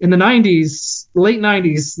in the 90s, late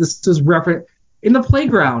 90s, this was referenced in the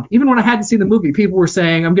playground. Even when I hadn't seen the movie, people were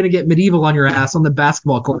saying, I'm going to get medieval on your ass on the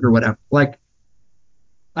basketball court or whatever. Like,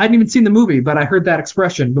 I hadn't even seen the movie, but I heard that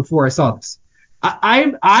expression before I saw this.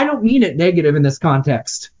 I don't mean it negative in this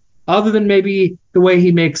context, other than maybe the way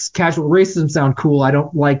he makes casual racism sound cool. I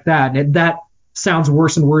don't like that. And that sounds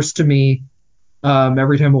worse and worse to me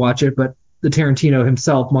every time I watch it. But the Tarantino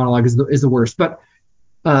himself monologue is the worst. But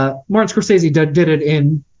Martin Scorsese did it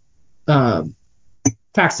in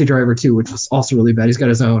Taxi Driver 2, which is also really bad. He's got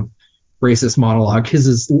his own racist monologue. His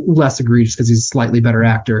is less egregious because he's a slightly better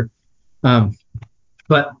actor.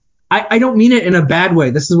 But I don't mean it in a bad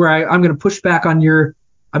way. This is where I'm going to push back on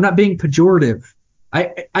I'm not being pejorative.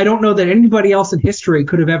 I don't know that anybody else in history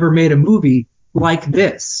could have ever made a movie like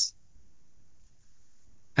this.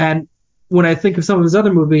 And when I think of some of his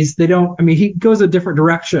other movies, he goes a different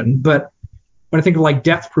direction. But when I think of like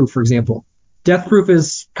Death Proof, for example, Death Proof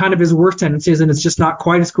is kind of his worst tendencies, and it's just not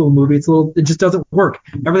quite as cool a movie. It just doesn't work.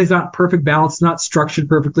 Everything's not perfect balance. It's not structured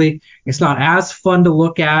perfectly. It's not as fun to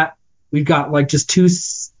look at. We've got like just two,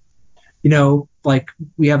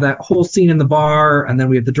 we have that whole scene in the bar, and then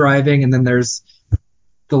we have the driving, and then there's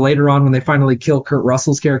the later on when they finally kill Kurt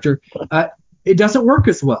Russell's character. It doesn't work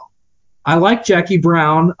as well. I like Jackie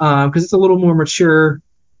Brown because it's a little more mature,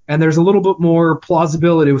 and there's a little bit more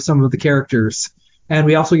plausibility with some of the characters. And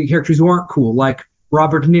we also get characters who aren't cool, like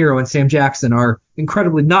Robert De Niro and Sam Jackson are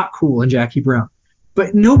incredibly not cool in Jackie Brown.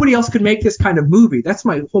 But nobody else could make this kind of movie. That's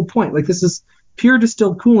my whole point. Like, this is pure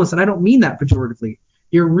distilled coolness, and I don't mean that pejoratively.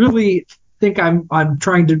 You really think I'm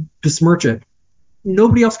trying to besmirch it.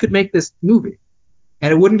 Nobody else could make this movie,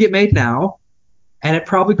 and it wouldn't get made now, and it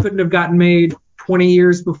probably couldn't have gotten made 20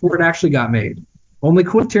 years before it actually got made. Only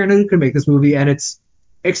Quentin Tarantino could make this movie, and it's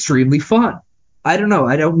extremely fun. I don't know.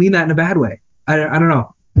 I don't mean that in a bad way. I don't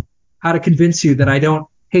know how to convince you that I don't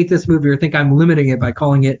hate this movie or think I'm limiting it by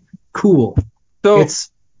calling it cool. So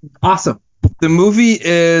it's awesome. The movie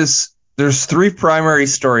there's 3 primary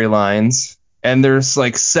storylines, and there's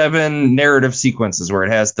like 7 narrative sequences where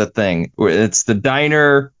it has the thing. It's the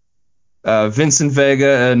diner, Vincent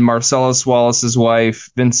Vega and Marcellus Wallace's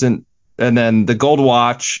wife, Vincent, and then the gold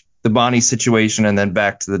watch, the Bonnie situation, and then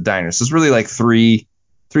back to the diner. So it's really like three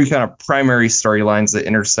kind of primary storylines that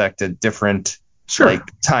intersect at different like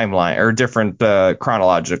timeline or different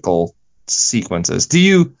chronological sequences. Do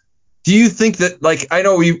you think that, like, I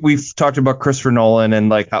know we've talked about Christopher Nolan and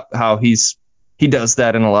like how he does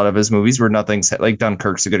that in a lot of his movies where nothing's like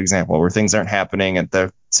Dunkirk's a good example where things aren't happening at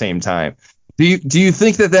the same time. Do you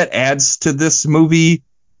think that adds to this movie?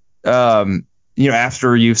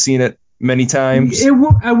 After you've seen it many times,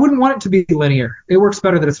 I wouldn't want it to be linear. It works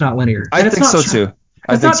better that it's not linear. I think so too.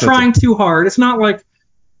 It's not trying too hard. It's not like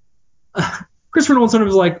Christopher Nolan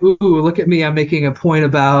sometimes is like, ooh, look at me, I'm making a point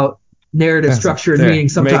about narrative structure and meaning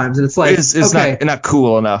sometimes, and it's like, it's okay, not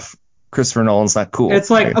cool enough. Christopher Nolan's not cool. It's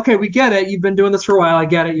like, okay, we get it. You've been doing this for a while. I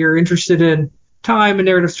get it. You're interested in time and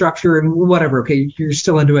narrative structure and whatever. Okay, you're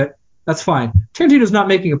still into it. That's fine. Tarantino's not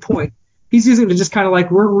making a point. He's using it to just kind of like,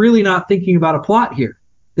 we're really not thinking about a plot here.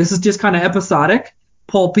 This is just kind of episodic,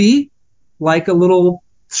 pulpy, like a little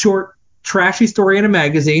short, trashy story in a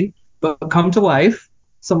magazine, but come to life.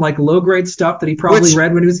 Some like low-grade stuff that he probably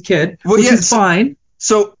read when he was a kid, which is fine.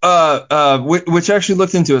 So, which actually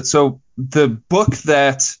looked into it. So the book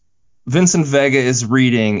that Vincent Vega is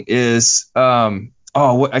reading is, I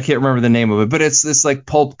can't remember the name of it, but it's this like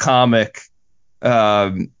pulp comic,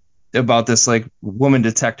 about this like woman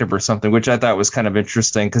detective or something, which I thought was kind of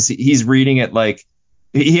interesting because he's reading it like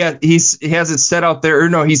he has it set out there. Or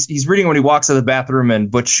no, he's reading when he walks out of the bathroom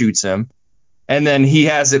and Butch shoots him. And then he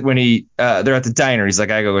has it when they're at the diner. He's like,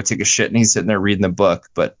 I gotta go take a shit. And he's sitting there reading the book.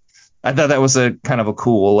 But I thought that was a kind of a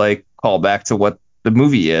cool like callback to what the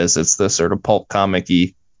movie is. It's the sort of pulp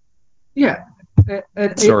comic-y. Yeah.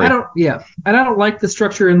 Story. I don't like the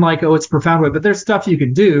structure in like, it's profound way, but there's stuff you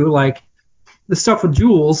can do. Like the stuff with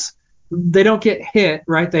Jules, they don't get hit,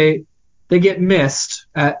 right? They get missed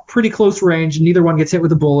at pretty close range. Neither one gets hit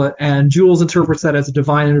with a bullet. And Jules interprets that as a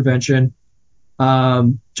divine intervention.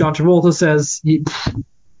 John Travolta says,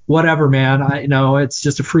 whatever, man. It's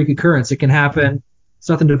just a freak occurrence. It can happen. There's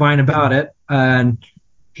nothing divine about it. And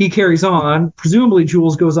he carries on. Presumably,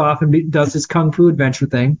 Jules goes off and does his kung fu adventure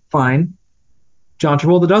thing. Fine. John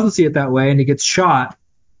Travolta doesn't see it that way, and he gets shot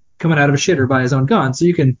coming out of a shitter by his own gun. So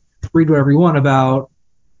you can read whatever you want about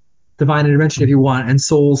divine intervention if you want, and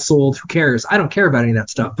souls sold. Who cares? I don't care about any of that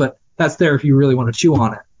stuff, but that's there if you really want to chew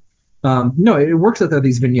on it. No, it works that there are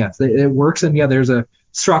these vignettes. It works, and there's a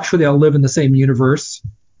structure. They all live in the same universe.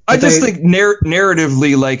 I just think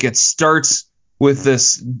narratively, like it starts with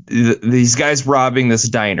these guys robbing this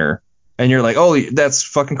diner, and you're like, oh, that's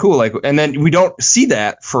fucking cool. Like, and then we don't see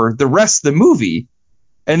that for the rest of the movie,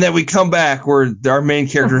 and then we come back where our main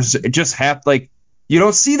characters just have like you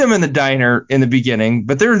don't see them in the diner in the beginning,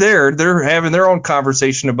 but they're there. They're having their own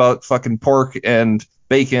conversation about fucking pork and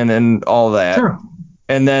bacon and all that,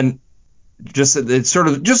 and then. It's sort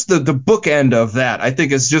of just the bookend of that. I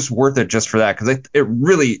think is just worth it just for that because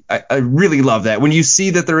I really love that when you see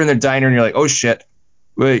that they're in the diner and you're like, oh shit,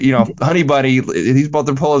 Honey Bunny, he's about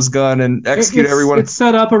to pull his gun and execute everyone. It's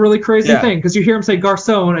set up a really crazy thing because you hear him say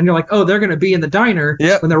garçon and you're like, oh, they're going to be in the diner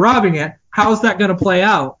when they're robbing it. How's that going to play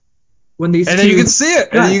out when these? And then you can see it,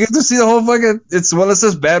 and then you get to see the whole fucking. It's one that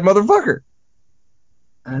says bad motherfucker.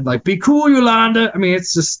 And like, be cool, Yolanda. I mean,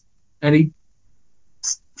 it's just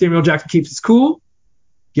Samuel Jackson keeps his cool,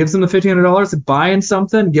 gives them the $1,500 to buy in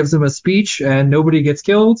something, gives them a speech, and nobody gets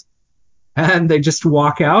killed. And they just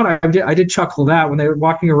walk out. I did chuckle that when they were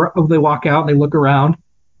walking around, they walk out and they look around,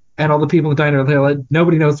 and all the people in the diner, they're like,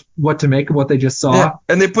 nobody knows what to make of what they just saw. Yeah.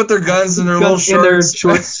 And they put their guns in their little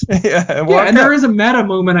shorts. And there is a meta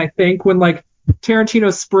moment, I think, when like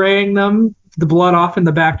Tarantino's spraying them the blood off in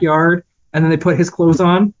the backyard, and then they put his clothes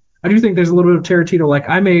on. I do think there's a little bit of Tarantino, like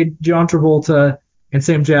I made John Travolta and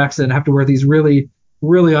Sam Jackson have to wear these really,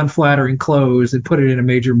 really unflattering clothes and put it in a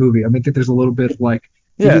major movie. I mean, I think there's a little bit of like,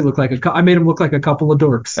 look like I made him look like a couple of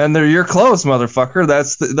dorks. And they're your clothes, motherfucker.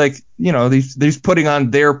 That's these putting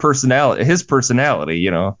on their personality, his personality,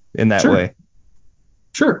 in that way.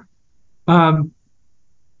 Sure. But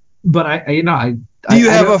Do you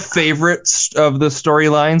have a favorite of the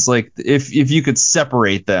storylines? Like, if you could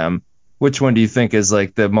separate them, which one do you think is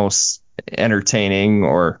like the most entertaining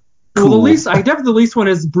or cool? Well, definitely the least one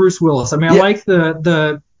is Bruce Willis. I mean, I like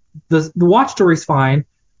the watch story's fine.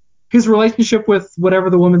 His relationship with whatever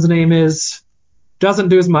the woman's name is doesn't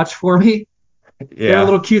do as much for me. Yeah. Their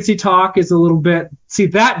little cutesy talk is a little bit. See,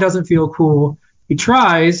 that doesn't feel cool. He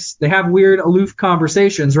tries. They have weird, aloof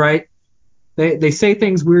conversations, right? They say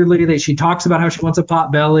things weirdly. She talks about how she wants a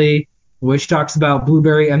pot belly, the way she talks about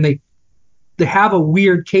Blueberry, and they have a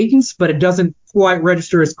weird cadence, but it doesn't quite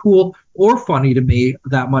register as cool or funny to me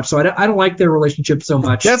that much. So I don't like their relationship so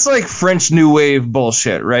much. That's like French New Wave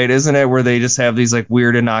bullshit, right? Isn't it? Where they just have these like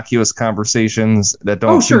weird, innocuous conversations that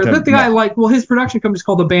don't. Oh, sure. The guy his production company's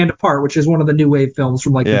called The Band Apart, which is one of the New Wave films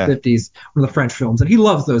from the 50s, one of the French films, and he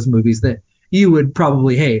loves those movies that you would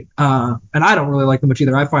probably hate. And I don't really like them much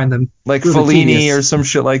either. I find them like really Fellini tedious. or some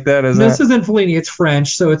shit like that. This isn't Fellini. It's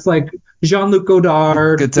French, so it's like Jean-Luc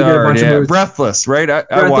Godard. Breathless, right?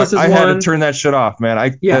 I had to turn that shit off,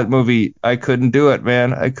 man. That movie, I couldn't do it,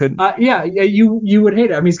 man. I couldn't. You would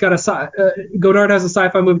hate it. I mean, he's got Godard has a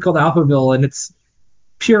sci-fi movie called Alphaville, and it's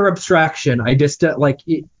pure abstraction. I just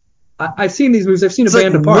I've seen these movies. I've seen A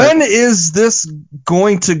Band Apart. When is this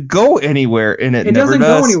going to go anywhere? And it never doesn't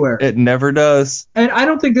go anywhere. It never does. And I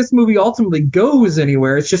don't think this movie ultimately goes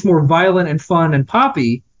anywhere. It's just more violent and fun and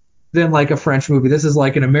poppy than like a French movie. This is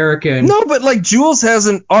like an American. No, but like Jules has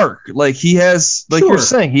an arc. Like he has, like you're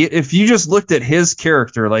saying, if you just looked at his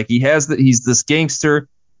character, like he's this gangster.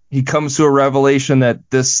 He comes to a revelation that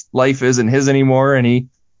this life isn't his anymore, and he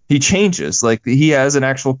changes. Like he has an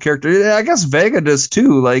actual character. I guess Vega does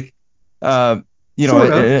too. Like. In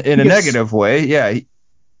a negative way, yeah.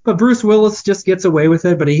 But Bruce Willis just gets away with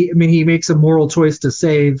it. But he makes a moral choice to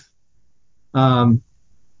save.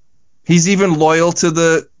 He's even loyal to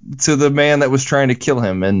the man that was trying to kill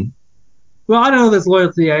him, and. Well, I don't know this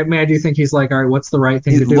loyalty. I mean, I do think he's like, all right, what's the right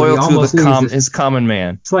thing to do? He's loyal to his common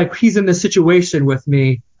man. It's like he's in this situation with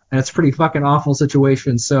me, and it's a pretty fucking awful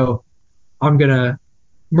situation. So I'm gonna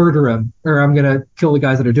murder him, or I'm gonna kill the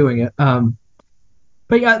guys that are doing it.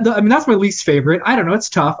 But yeah, that's my least favorite. I don't know. It's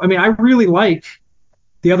tough. I mean, I really like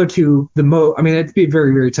the other two the most. I mean, it'd be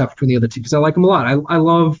very, very tough between the other two because I like them a lot. I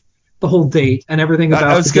love the whole date and everything about.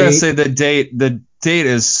 I was gonna say the date. The date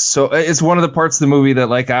is so. It's one of the parts of the movie that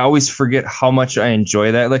like I always forget how much I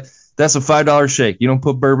enjoy that. Like that's a $5 shake. You don't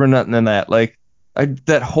put bourbon nothing in that. Like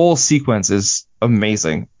that whole sequence is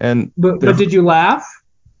amazing. And but did you laugh?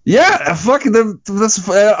 Yeah, fucking I don't know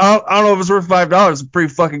if it's worth $5. It's a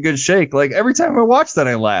pretty fucking good shake. Like every time I watch that,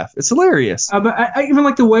 I laugh. It's hilarious. But I even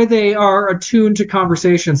like the way they are attuned to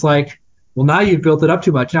conversations. Like, well, now you've built it up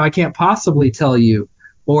too much. Now I can't possibly tell you,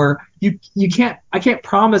 or you can't. I can't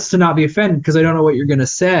promise to not be offended because I don't know what you're gonna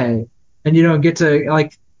say, and you don't get to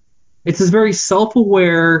like. It's this very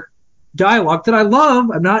self-aware dialogue that I love.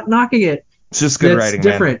 I'm not knocking it. It's just good writing. It's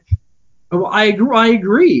different. Man. Well, I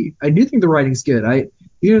agree. I do think the writing's good. I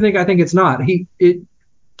think it's not.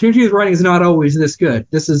 Tarantino's writing is not always this good.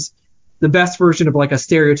 This is the best version of like a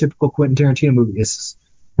stereotypical Quentin Tarantino movie. This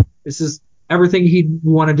is everything he'd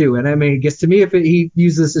want to do. And I mean, I guess to me, if he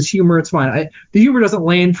uses this humor, it's fine. The humor doesn't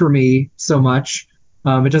land for me so much.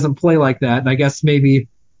 It doesn't play like that. And I guess maybe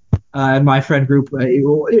in my friend group,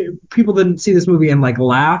 people didn't see this movie and like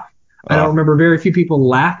laugh. I don't remember very few people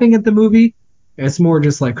laughing at the movie. It's more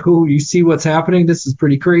just like, oh, you see what's happening? This is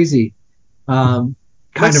pretty crazy.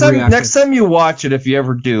 Next time you watch it, if you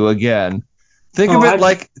ever do again, think of it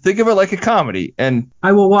like a comedy. And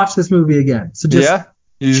I will watch this movie again. So just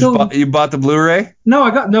you bought the Blu-ray?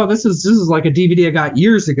 No, this is like a DVD I got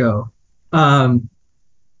years ago, from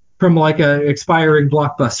like a expiring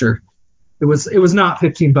Blockbuster. It was not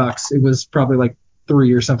 $15. It was probably like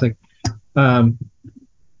 $3 or something.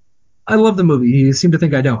 I love the movie. You seem to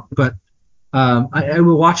think I don't, but I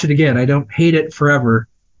will watch it again. I don't hate it forever.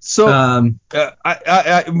 So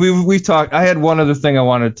we've talked. I had one other thing I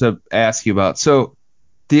wanted to ask you about. So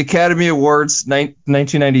the Academy Awards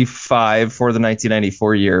 1995 for the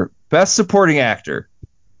 1994 year, Best Supporting Actor.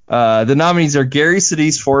 The nominees are Gary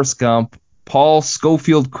Sinise, Forrest Gump, Paul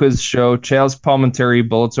Scofield, Quiz Show, Chaz Palminteri,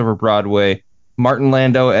 Bullets Over Broadway, Martin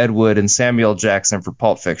Landau, Ed Wood, and Samuel Jackson for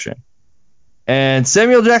Pulp Fiction. And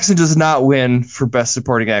Samuel Jackson does not win for Best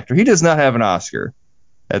Supporting Actor. He does not have an Oscar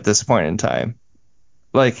at this point in time.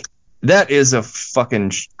 Like, that is a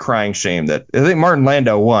fucking crying shame that I think Martin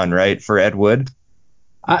Landau won, right, for Ed Wood.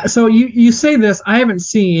 So you say this, I haven't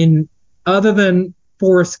seen other than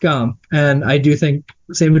Forrest Gump, and I do think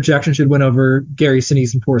Samuel Jackson should win over Gary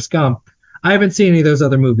Sinise and Forrest Gump. I haven't seen any of those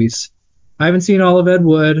other movies. I haven't seen all of Ed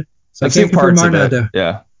Wood, so I've I can't seen parts of confirm it.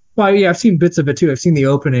 Yeah. Well, yeah, I've seen bits of it too. I've seen the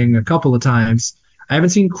opening a couple of times. I haven't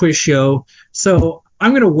seen Quiz Show, so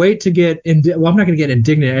I'm gonna wait to get well, I'm not gonna get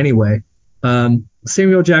indignant anyway.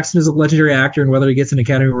 Samuel Jackson is a legendary actor, and whether he gets an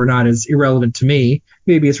Academy or not is irrelevant to me.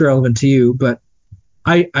 Maybe it's relevant to you, but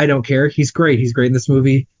I don't care. He's great. He's great in this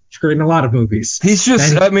movie. He's great in a lot of movies. He's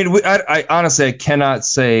just, I honestly, I cannot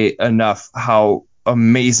say enough how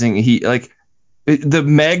amazing the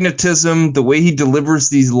magnetism, the way he delivers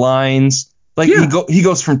these lines. Like, he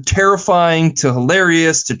goes from terrifying to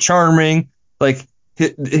hilarious to charming. Like,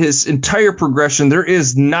 his entire progression, there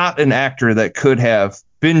is not an actor that could have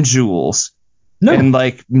been Jules and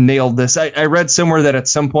like nailed this. I read somewhere that at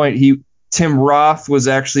some point he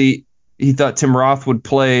thought Tim Roth would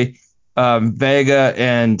play Vega,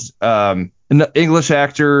 and an English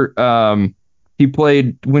actor. He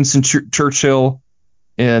played Winston Churchill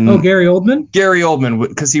in Gary Oldman. Gary Oldman,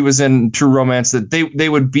 because he was in True Romance. That they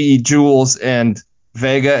would be Jules and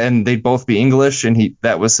Vega, and they'd both be English, and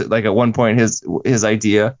that was like at one point his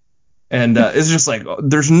idea. And it's just like,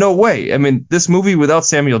 there's no way. I mean, this movie without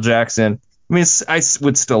Samuel Jackson, I mean, I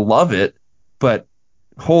would still love it, but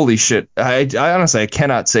holy shit. I honestly, I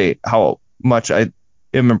cannot say how much I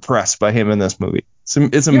am impressed by him in this movie.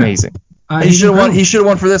 It's amazing. He should have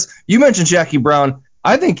won for this. You mentioned Jackie Brown.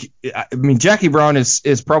 I mean, Jackie Brown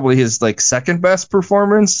is probably his like second best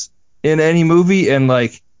performance in any movie. And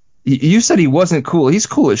like, you said he wasn't cool. He's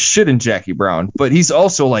cool as shit in Jackie Brown, but he's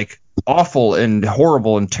also like awful and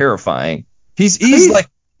horrible and terrifying. He's like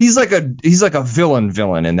a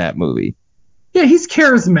villain in that movie. Yeah, he's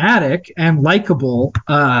charismatic and likable,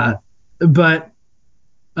 but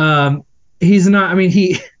he's not. I mean,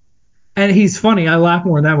 he's funny. I laugh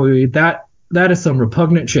more in that movie. That is some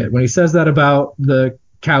repugnant shit when he says that about the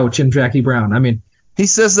couch and Jackie Brown. I mean, he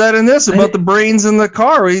says that in this about the brains in the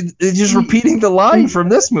car. He's just repeating the line from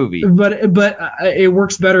this movie. But it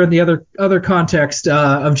works better in the other context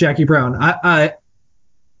of Jackie Brown.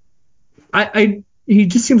 He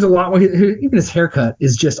just seems a lot more. Even his haircut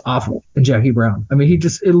is just awful in Jackie Brown. I mean,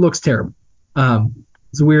 it looks terrible.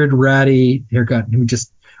 It's a weird, ratty haircut. He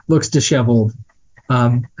just looks disheveled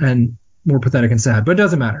and more pathetic and sad. But it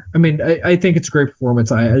doesn't matter. I mean, I think it's a great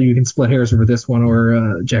performance. You can split hairs over this one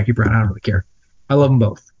or Jackie Brown. I don't really care. I love them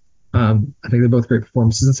both. I think they're both great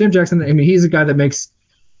performances. And Sam Jackson, I mean, he's a guy that makes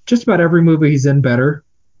just about every movie he's in better.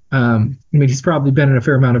 I mean, he's probably been in a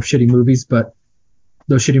fair amount of shitty movies, but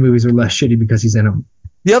those shitty movies are less shitty because he's in them.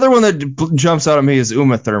 The other one that jumps out at me is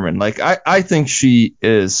Uma Thurman. Like, I think she's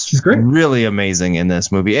great. Really amazing in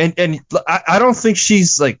this movie. And I don't think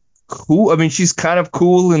she's like cool. I mean, she's kind of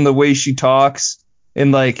cool in the way she talks,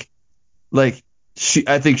 and I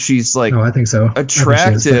think she's like, I think so.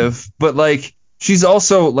 Attractive, but like, she's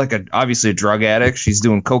also like obviously a drug addict. She's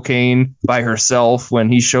doing cocaine by herself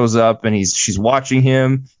when he shows up, and she's watching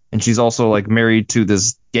him, and she's also like married to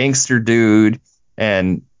this gangster dude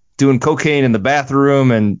and doing cocaine in the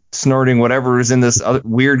bathroom and snorting whatever is in this other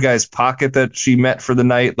weird guy's pocket that she met for the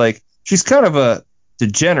night. Like, she's kind of a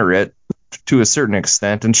degenerate to a certain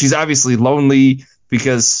extent, and she's obviously lonely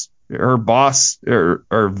because her boss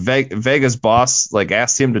or Vega's boss like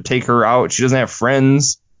asked him to take her out. She doesn't have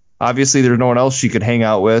friends. Obviously, there's no one else she could hang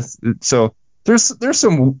out with. So there's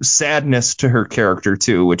some sadness to her character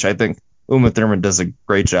too, which I think Uma Thurman does a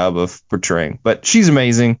great job of portraying. But she's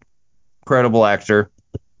amazing, incredible actor.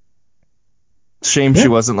 Shame she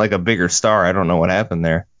wasn't like a bigger star. I don't know what happened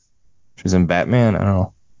there. She's in Batman. I don't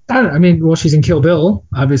know. I mean, well, she's in Kill Bill,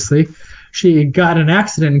 obviously. She got an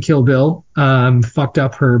accident in Kill Bill, fucked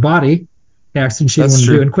up her body. The accident she didn't want to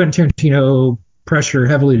do, and Quentin Tarantino pressured her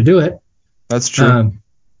heavily to do it. That's true.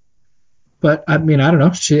 But I mean, I don't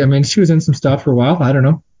know. She was in some stuff for a while. I don't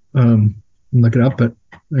know. Look it up, but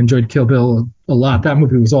I enjoyed Kill Bill a lot. That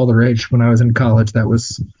movie was all the rage when I was in college. That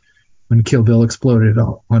was when Kill Bill exploded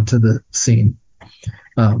onto the scene.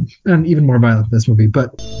 And even more violent than this movie,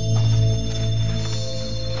 but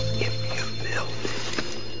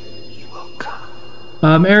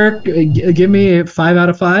Eric, give me a 5 out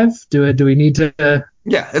of 5. Do we need to?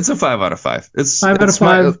 Yeah, it's a 5 out of 5. It's 5 out of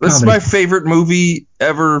 5. It's my favorite movie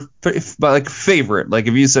ever. Like, favorite. Like,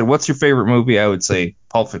 if you said what's your favorite movie, I would say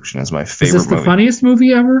Pulp Fiction is my favorite movie. Is this the funniest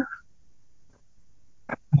movie ever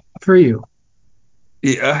for you?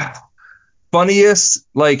 Yeah, funniest.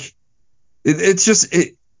 Like, it's just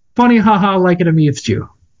funny, haha, like it amused you.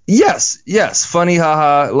 Yes, funny,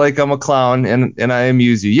 haha, like I'm a clown and I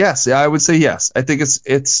amuse you. Yes, I would say yes. I think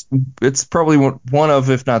it's probably one of,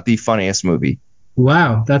 if not the funniest movie.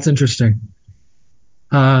 Wow, that's interesting.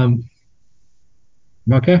 Okay,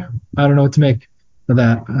 I don't know what to make of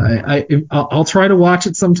that. I'll try to watch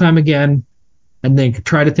it sometime again. and then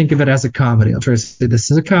try to think of it as a comedy. I'll try to say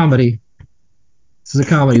this is a comedy. This is a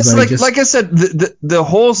comedy, It's but like I said, the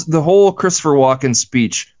whole Christopher Walken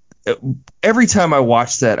speech. Every time I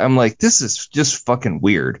watch that, I'm like, this is just fucking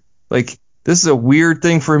weird. Like, this is a weird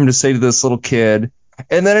thing for him to say to this little kid.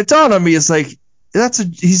 And then it dawned on me, it's like, it's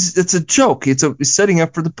a joke. He's setting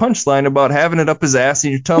up for the punchline about having it up his ass,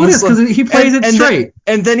 and you're telling well, because he plays it straight.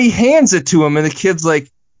 And then he hands it to him, and the kid's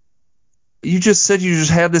like, you just said you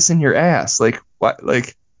just had this in your ass. Like, what?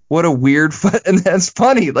 Like, what a weird, and that's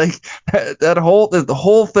funny. Like, the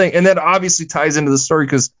whole thing. And that obviously ties into the story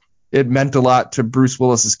because it meant a lot to Bruce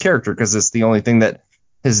Willis's character because it's the only thing that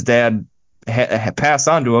his dad passed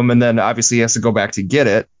on to him. And then obviously he has to go back to get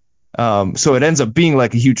it. So it ends up being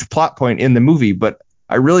like a huge plot point in the movie. But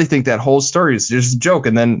I really think that whole story is just a joke.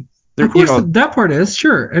 And then of course, that part is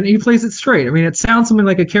sure. And he plays it straight. I mean, it sounds something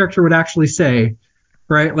like a character would actually say,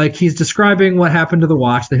 right? Like he's describing what happened to the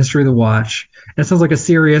watch, the history of the watch. And it sounds like a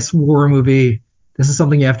serious war movie. This is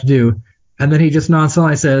something you have to do. And then he just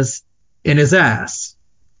nonchalantly says, in his ass.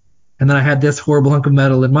 And then I had this horrible hunk of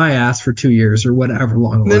metal in my ass for 2 years or whatever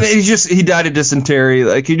long it was. Then he died of dysentery.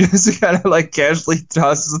 Like he just kind of like casually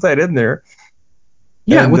tosses that in there.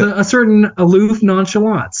 Yeah, and with a certain aloof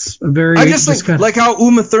nonchalance. I just like how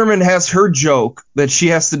Uma Thurman has her joke that she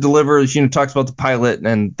has to deliver. She talks about the pilot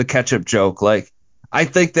and the ketchup joke. Like I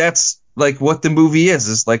think that's like what the movie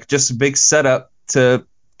is like just a big setup to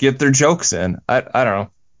get their jokes in. I don't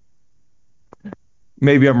know.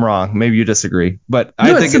 Maybe I'm wrong. Maybe you disagree. But I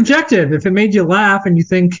think it's subjective. If it made you laugh and you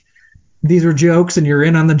think these are jokes and you're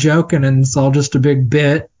in on the joke and it's all just a big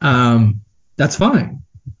bit, that's fine.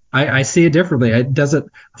 I see it differently. It does it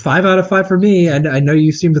 5 out of 5 for me, and I know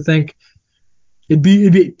you seem to think it'd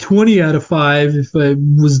be 20 out of 5 if it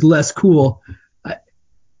was less cool.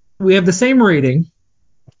 We have the same rating.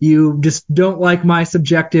 You just don't like my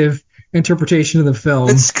subjective interpretation of the film.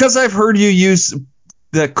 It's because I've heard you use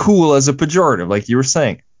that cool as a pejorative, like you were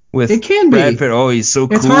saying. With it can Brad be. Pitt, oh, he's so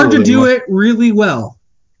cool. It's hard to do it really well.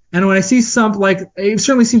 And when I see some, like, I've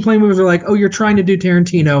certainly seen plenty of movies where like, oh, you're trying to do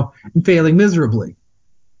Tarantino and failing miserably.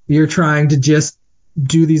 You're trying to just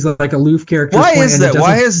do these like aloof characters. Why is that?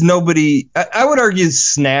 Why has nobody? I would argue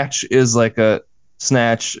Snatch is like a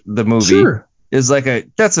Snatch the movie. Sure. Is like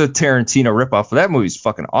that's a Tarantino ripoff. That movie's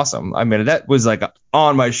fucking awesome. I mean, that was like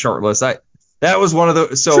on my short list. That was one of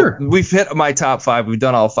the. So sure. We've hit my top 5. We've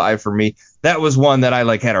done all 5 for me. That was one that I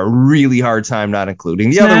like had a really hard time not including.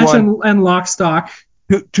 The Snatch other one and Lock, Stock.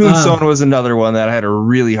 Tombstone was another one that I had a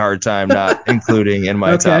really hard time not including in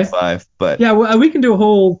my top 5. But yeah, well, we can do a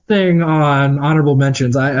whole thing on honorable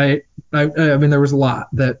mentions. I mean, there was a lot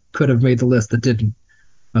that could have made the list that didn't.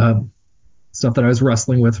 Stuff that I was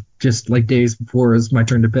wrestling with just like days before it was my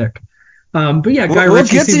turn to pick. But yeah, Guy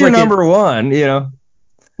Ritchie. We'll get to your number one, you know.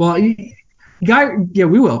 Well, we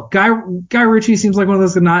will. Guy Ritchie seems like one of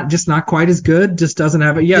those that not quite as good. Just doesn't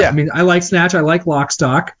have it. Yeah, I mean, I like Snatch. I like Lock,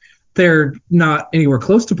 Stock. They're not anywhere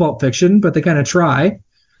close to Pulp Fiction, but they kind of try.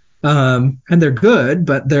 And they're good,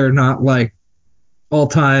 but they're not like all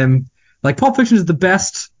time. Like Pulp Fiction is the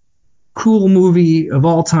best cool movie of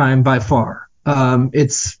all time by far.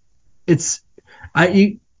 It's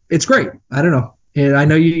great. I don't know. And I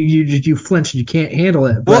know you flinch and you can't handle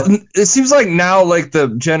it. But well, it seems like now, like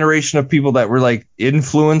the generation of people that were like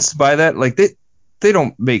influenced by that, like they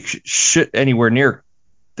don't make shit anywhere near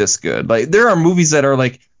this good. Like there are movies that are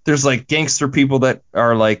like, there's like gangster people that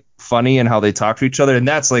are like funny and how they talk to each other, and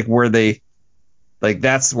that's like where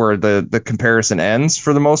that's where the comparison ends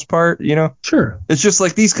for the most part, you know? Sure. It's just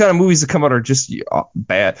like these kind of movies that come out are just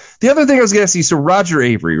bad. The other thing I was gonna see, so Roger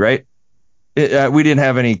Avery, right? We didn't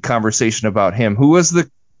have any conversation about him, who was the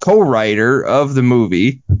co-writer of the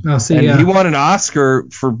movie. Oh, see, and yeah. He won an Oscar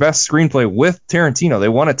for best screenplay with Tarantino. They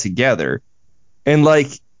won it together, and like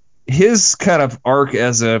his kind of arc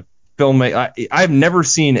as a filmmaker, I've never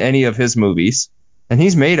seen any of his movies, and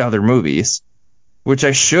he's made other movies, which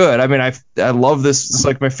I should. I mean, I love this. It's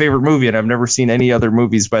like my favorite movie, and I've never seen any other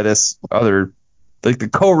movies by this other, like the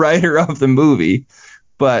co-writer of the movie.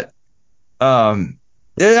 But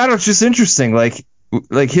I don't know, it's just interesting, like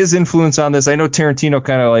his influence on this. I know Tarantino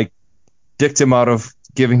kind of like dicked him out of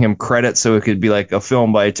giving him credit so it could be like a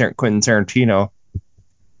film by Quentin Tarantino.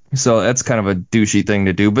 So that's kind of a douchey thing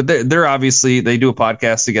to do. But they're obviously, they do a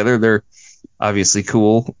podcast together. They're obviously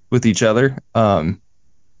cool with each other.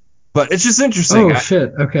 But it's just interesting. Oh,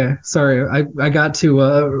 shit. Okay. Sorry. I got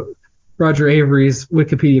to Roger Avery's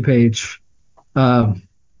Wikipedia page.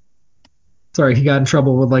 Sorry, he got in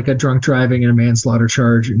trouble with like a drunk driving and a manslaughter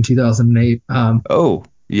charge in 2008. Oh,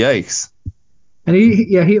 yikes. And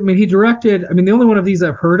he directed, I mean, the only one of these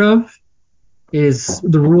I've heard of is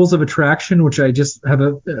The Rules of Attraction, which I just have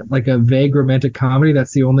a vague romantic comedy.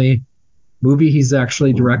 That's the only movie he's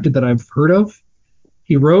actually directed that I've heard of.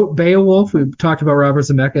 He wrote Beowulf. We talked about Robert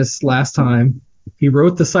Zemeckis last time. He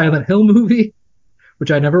wrote the Silent Hill movie,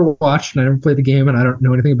 which I never watched and I never played the game and I don't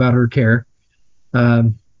know anything about it or care. Yeah,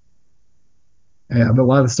 but a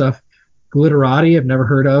lot of the stuff. Glitterati, I've never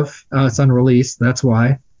heard of. It's unreleased. That's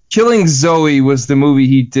why. Killing Zoe was the movie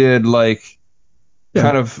he did,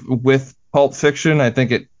 kind of with Pulp Fiction. I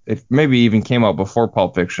think it maybe even came out before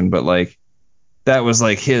Pulp Fiction, but that was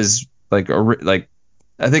his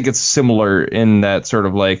I think it's similar in that sort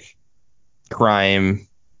of crime-esque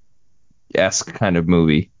kind of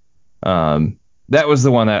movie. That was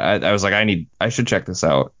the one that I was like, I should check this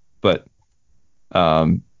out. But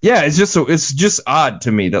yeah, it's just odd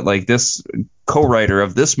to me that this co-writer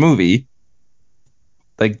of this movie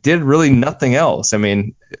did really nothing else. I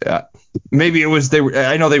mean, maybe it was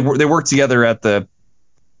I know they worked together at the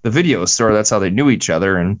video store. That's how they knew each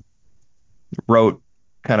other and wrote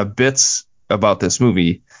kind of bits about this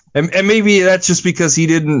movie. And maybe that's just because he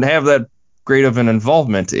didn't have that great of an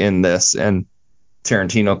involvement in this, and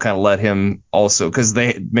Tarantino kind of let him also, because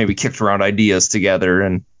they maybe kicked around ideas together.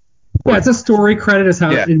 And yeah, it's a story credit is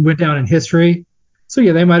how it went down in history. So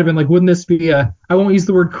yeah, they might have been like, wouldn't this be I won't use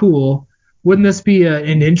the word cool. Wouldn't this be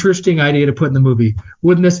an interesting idea to put in the movie?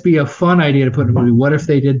 Wouldn't this be a fun idea to put in the movie? What if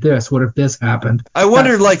they did this? What if this happened? I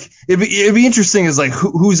wondered, it'd be interesting is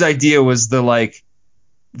whose idea was the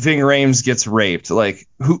Ving Rhames gets raped?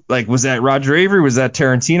 Who was that Roger Avery? Was that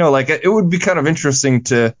Tarantino? It would be kind of interesting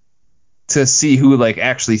to see who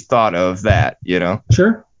actually thought of that,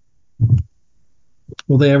 Sure.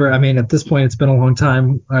 Will they ever? I mean, at this point, it's been a long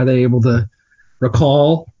time. Are they able to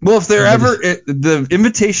recall? Well, if they're the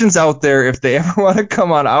invitation's out there, if they ever want to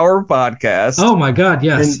come on our podcast. Oh my God,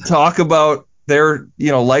 yes. And talk about their,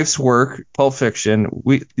 life's work, Pulp Fiction.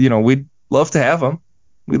 We'd love to have them.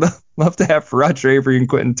 We'd love to have Roger Avery and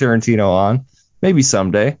Quentin Tarantino on. Maybe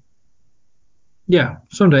someday. Yeah,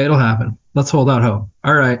 someday it'll happen. Let's hold out hope.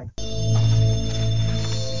 All right.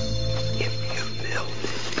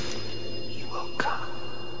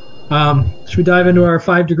 Should we dive into our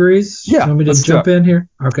 5 degrees? Yeah. You want me to jump in here?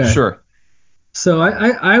 Okay. Sure. So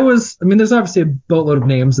I mean, there's obviously a boatload of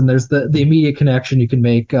names, and there's the immediate connection you can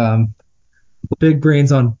make. Big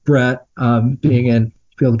brains on Brett being in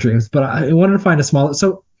Field of Dreams, but I wanted to find a smaller.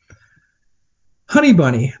 So Honey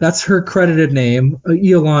Bunny, that's her credited name.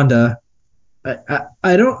 Yolanda.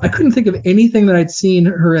 I couldn't think of anything that I'd seen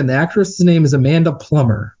her in. The actress's name is Amanda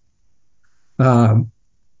Plummer.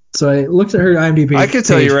 So I looked at her IMDb. I could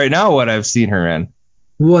tell you right now what I've seen her in.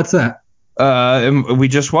 What's that? And we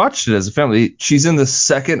just watched it as a family. She's in the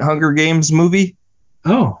second Hunger Games movie.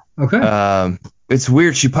 Oh, okay. It's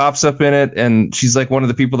weird. She pops up in it, and she's one of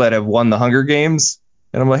the people that have won the Hunger Games.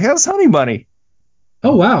 And I'm like, how's Honey Bunny?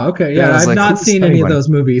 Oh, wow. Okay. Yeah, I've not seen any of those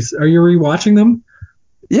movies. Are you rewatching them?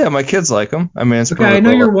 Yeah, my kids like them. I mean, it's okay. I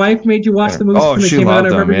know your wife made you watch the movies when they came out. I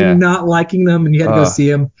remember you not liking them, and you had to go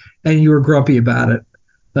see them, and you were grumpy about it.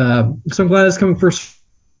 So I'm glad it's coming full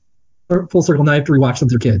circle. Now I have to rewatch them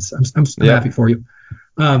with your kids. I'm happy for you.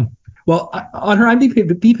 Well, on her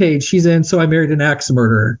IMDb page, she's in So I Married an Axe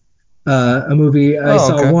Murderer, a movie I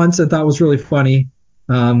saw once and thought was really funny.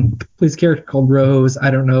 Plays a character called Rose.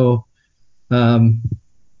 I don't know. I don't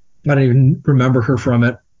even remember her from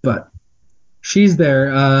it, but she's there.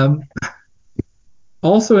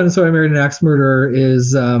 Also in So I Married an Axe Murderer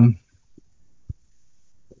is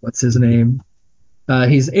what's his name?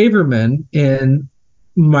 He's Averman in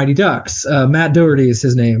Mighty Ducks. Matt Doherty is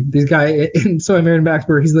his name. This guy, So I Married an Axe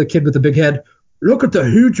Murderer, he's the kid with the big head. Look at the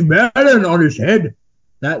huge melon on his head.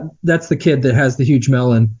 That's the kid that has the huge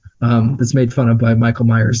melon that's made fun of by Michael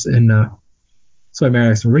Myers in So I Married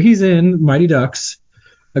an Axe Murderer. He's in Mighty Ducks,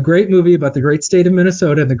 a great movie about the great state of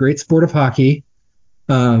Minnesota and the great sport of hockey.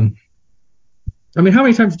 I mean, how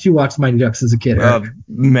many times did you watch Mighty Ducks as a kid, Eric?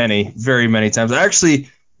 Many, very many times. Actually,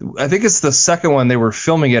 I think it's the second one they were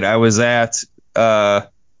filming it. I was at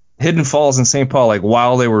Hidden Falls in St. Paul,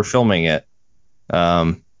 while they were filming it.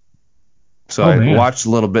 So I watched a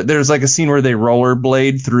little bit. There's a scene where they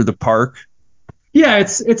rollerblade through the park. Yeah,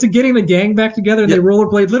 it's a getting the gang back together, and they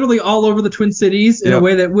rollerblade literally all over the Twin Cities in a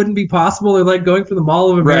way that wouldn't be possible. They're going from the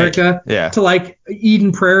Mall of America to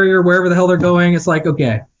Eden Prairie or wherever the hell they're going. It's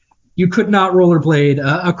okay. You could not rollerblade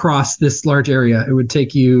across this large area. It would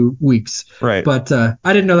take you weeks. Right. But I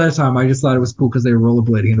didn't know that at the time. I just thought it was cool because they were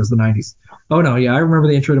rollerblading and it was the 90s. Oh, no. Yeah, I remember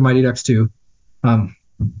the intro to Mighty Ducks, too.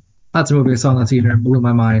 That's a movie I saw in the theater and blew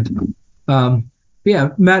my mind. Yeah,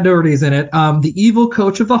 Matt Doherty's in it. The evil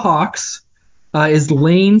coach of the Hawks is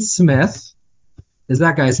Lane Smith. Is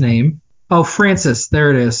that guy's name. Oh, Francis. There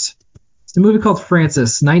it is. It's a movie called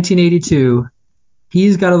Francis, 1982.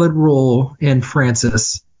 He's got a lead role in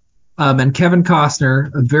Francis. And Kevin Costner,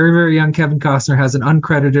 a very, very young Kevin Costner, has an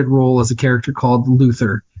uncredited role as a character called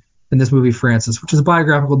Luther in this movie Francis, which is a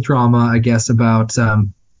biographical drama, I guess, about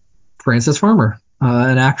Frances Farmer,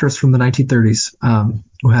 an actress from the 1930s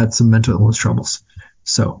who had some mental illness troubles.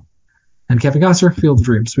 So, and Kevin Costner, Field of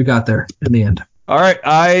Dreams. We got there in the end. All right,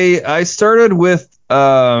 I started with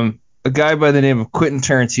a guy by the name of Quentin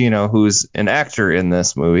Tarantino, who's an actor in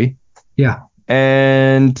this movie. Yeah.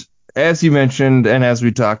 And as you mentioned, and as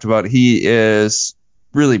we talked about, he is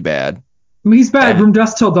really bad. I mean, he's bad. From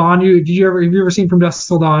Dusk Till Dawn. Have you ever seen From Dusk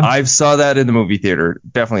Till Dawn? I saw that in the movie theater.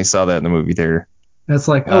 Definitely saw that in the movie theater. That's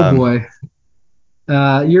like, oh boy.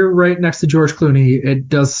 You're right next to George Clooney. It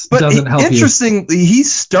doesn't help you. Interestingly, he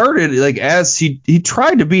started like as he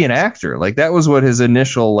tried to be an actor. Like that was what his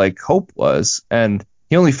initial like hope was, and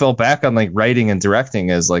he only fell back on like writing and directing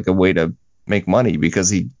as like a way to make money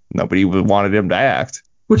because nobody wanted him to act.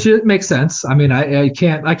 Which it makes sense. I mean, I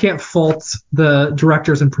can't fault the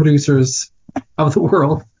directors and producers of the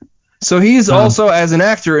world. So he's also as an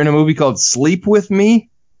actor in a movie called Sleep With Me.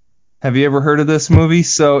 Have you ever heard of this movie?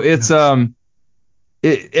 So it's the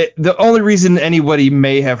only reason anybody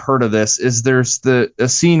may have heard of this is there's a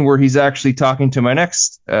scene where he's actually talking to my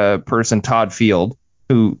next person, Todd Field,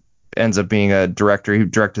 who ends up being a director. He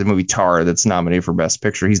directed the movie Tar that's nominated for Best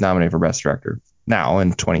Picture. He's nominated for Best Director now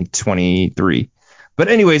in 2023. But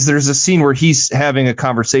anyways, there's a scene where he's having a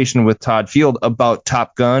conversation with Todd Field about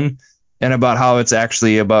Top Gun and about how it's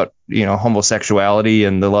actually about, homosexuality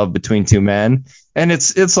and the love between two men. And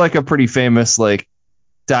it's like a pretty famous like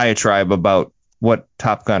diatribe about what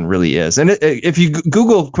Top Gun really is. And if you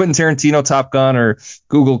Google Quentin Tarantino Top Gun or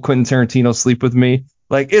Google Quentin Tarantino Sleep With Me,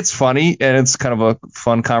 like it's funny and it's kind of a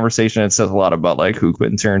fun conversation. It says a lot about like who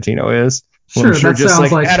Quentin Tarantino is. Sure, that just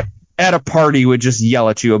sounds like at a party would just yell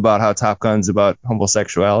at you about how Top Gun's about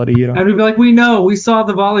homosexuality, And we'd be like, we saw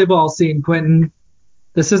the volleyball scene, Quentin.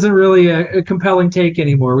 This isn't really a compelling take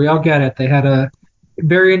anymore. We all get it. They had a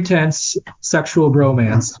very intense sexual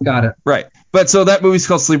bromance. Got it. Right. But so that movie's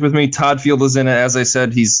called Sleep With Me. Todd Field is in it. As I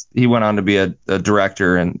said, he went on to be a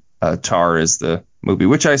director, and Tar is the movie,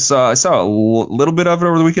 which I saw a little bit of it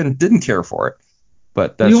over the weekend. Didn't care for it.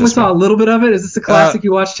 But that's you only saw a little bit of it? Is this a classic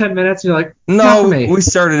you watched 10 minutes and you're like, not for me? We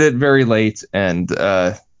started it very late and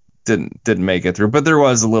didn't make it through. But there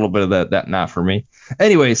was a little bit of that not for me.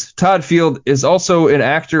 Anyways, Todd Field is also an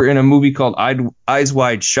actor in a movie called Eyes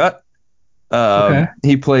Wide Shut. Okay.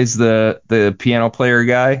 He plays the piano player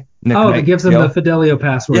guy. That gives him the Fidelio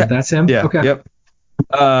password. Yeah. That's him? Yeah. Okay. Yep.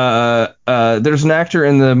 There's an actor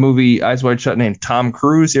in the movie Eyes Wide Shut named Tom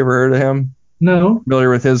Cruise. You ever heard of him? No. Familiar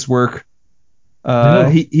with his work? No.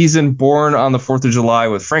 He's in Born on the 4th of July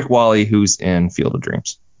with Frank Whaley, who's in Field of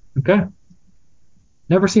Dreams. Okay.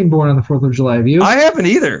 Never seen Born on the 4th of July. Have you? I haven't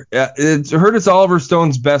either. I heard it's Oliver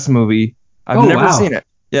Stone's best movie. I've never seen it.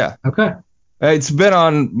 Yeah. Okay. It's been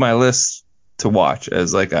on my list to watch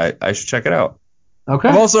as like I should check it out. Okay.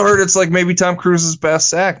 I've also heard it's like maybe Tom Cruise's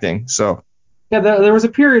best acting. So. Yeah, there was a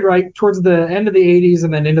period right towards the end of the 80s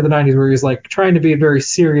and then into the 90s where he was like trying to be a very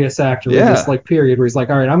serious actor. Yeah. This like period where he's like,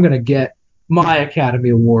 all right, I'm going to get my Academy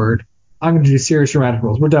Award. I'm going to do serious dramatic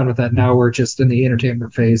roles. We're done with that. Now we're just in the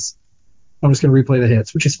entertainment phase. I'm just going to replay the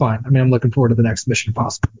hits, which is fine. I mean, I'm looking forward to the next Mission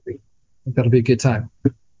Impossible movie. I think that'll be a good time.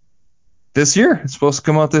 This year? It's supposed to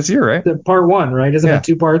come out this year, right? Part 1, right? Isn't it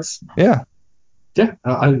 2 parts? Yeah. Yeah.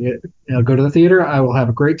 I'll go to the theater. I will have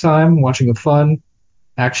a great time watching a fun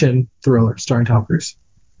action thriller starring Tom Cruise.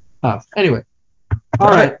 Anyway. All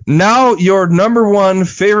right. Now your number one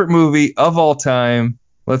favorite movie of all time.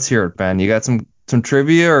 Let's hear it, Ben. You got some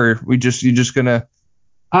trivia, or you just gonna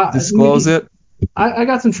disclose it? I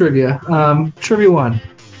got some trivia. Trivia 1.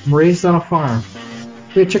 I'm raised on a farm.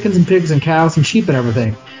 We had chickens and pigs and cows and sheep and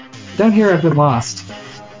everything. Down here I've been lost.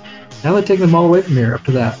 Now they're taking them all away from here up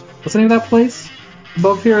to that. What's the name of that place?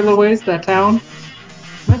 Above here a little ways, that town?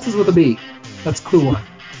 Commences with a B. That's clue 1.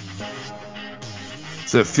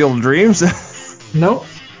 Is it Field of Dreams? Nope.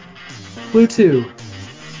 Clue 2.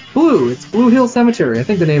 Blue. It's Blue Hill Cemetery. I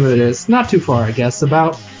think the name of it is. Not too far, I guess.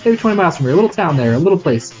 About maybe 20 miles from here. A little town there. A little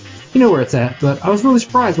place. You know where it's at. But I was really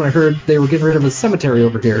surprised when I heard they were getting rid of a cemetery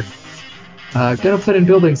over here. Gonna put in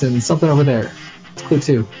buildings and something over there. It's clue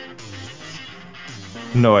 2.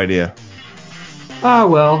 No idea.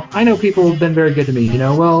 Well, I know people have been very good to me,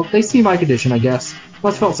 Well, they see my condition, I guess.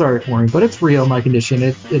 Must felt sorry for me, but it's real, my condition.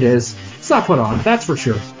 It is. It's not put on, that's for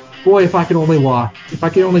sure. Boy, if I could only walk, if I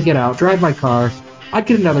could only get out, drive my car, I'd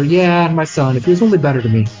get another. Yeah, and my son, if he was only better to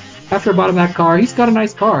me. After I bought him that car, he's got a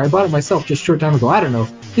nice car. I bought it myself just a short time ago. I don't know.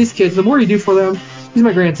 these kids, the more you do for them, he's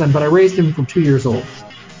my grandson, but I raised him from 2 years old.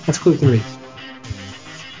 That's clue 3.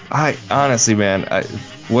 I honestly, man,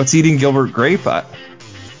 what's eating Gilbert Grape? I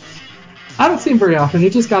don't see him very often. He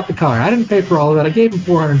just got the car. I didn't pay for all of it. I gave him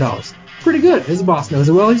 $400. Pretty good. His boss knows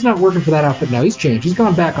it. Well, he's not working for that outfit now. He's changed. He's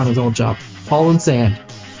gone back on his old job. Hauling sand.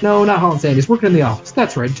 No, not hauling sand. He's working in the office.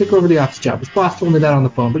 That's right. He took over the office job. His boss told me that on the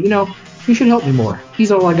phone. But, he should help me more.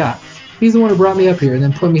 He's all I got. He's the one who brought me up here and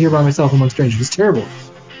then put me here by myself among strangers. It's terrible.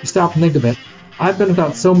 You stop and think of it. I've been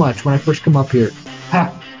without so much when I first come up here.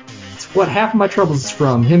 It's what half of my troubles is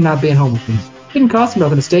from, him not being home with me. It didn't cost him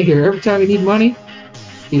nothing to stay here. Every time he need money,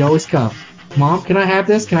 he'd always come. Mom, can I have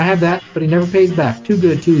this? Can I have that? But he never pays back. Too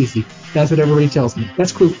good, too easy. That's what everybody tells me.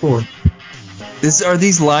 That's clue 4. Are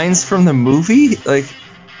these lines from the movie? Like,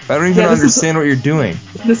 I don't even understand what you're doing.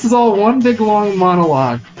 This is all one big long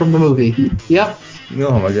monologue from the movie. Yep.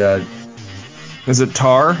 Oh my god. Is it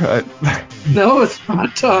Tar? No, it's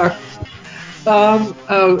not Tar.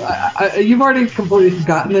 You've already completely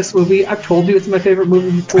forgotten this movie. I've told you it's my favorite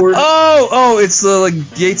movie before. Oh, it's the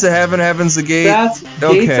Gates of Heaven, Heaven's the Gate. That's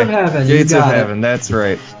Gates of Heaven. Gates of Heaven. That's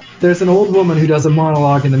right. There's an old woman who does a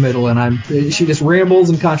monologue in the middle, and she just rambles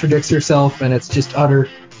and contradicts herself, and it's just utter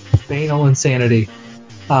banal insanity.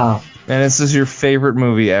 And this is your favorite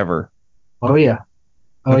movie ever. Oh yeah.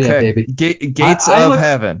 Oh okay. yeah, baby. Gates of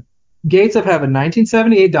Heaven. Gates of Heaven,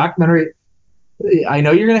 1978 documentary. I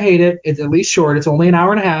know you're going to hate it. It's at least short. It's only an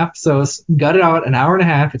hour and a half, so gut it out. An hour and a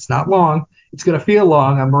half. It's not long. It's going to feel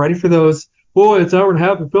long. I'm ready for those. Boy, it's an hour and a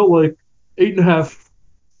half. It felt like 8.5.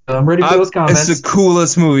 I'm ready for those comments. It's the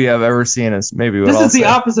coolest movie I've ever seen. Is maybe what This is the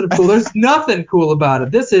opposite of cool. There's nothing cool about it.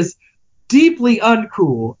 This is deeply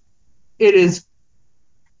uncool. It is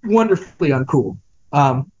wonderfully uncool.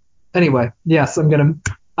 Anyway, yes, I'm going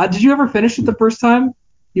to... did you ever finish it the first time?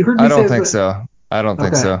 You heard me say... I don't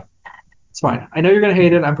think so. It's fine. I know you're going to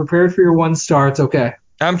hate it. I'm prepared for your 1 star. It's okay.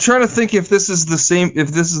 I'm trying to think if this is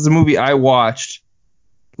the movie I watched.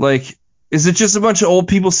 Like, is it just a bunch of old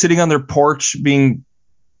people sitting on their porch being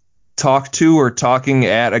talked to or talking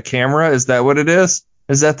at a camera? Is that what it is?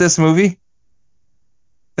 Is that this movie?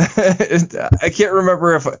 I can't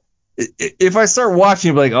remember if I start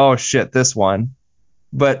watching, like, oh shit, this one.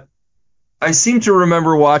 But I seem to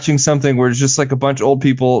remember watching something where it's just like a bunch of old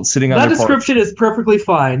people sitting on their porch. That description is perfectly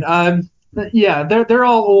fine. Yeah, they're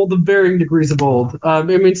all old of varying degrees of old. I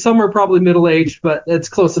mean, some are probably middle-aged, but it's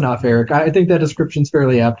close enough, Eric. I think that description's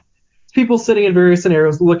fairly apt. It's people sitting in various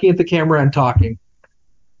scenarios, looking at the camera and talking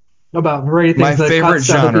about various things. My favorite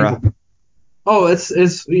genre. Oh, it's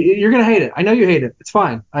you're gonna hate it. I know you hate it. It's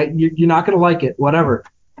fine. You're not gonna like it. Whatever.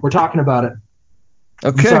 We're talking about it.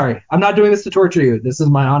 Okay. I'm sorry. I'm not doing this to torture you. This is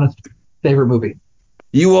my honest favorite movie.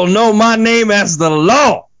 You will know my name as the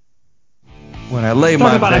law when I lay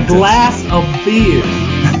my about vengeance. A glass of beer.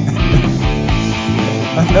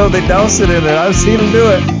 I know they douse it in it. I've seen them do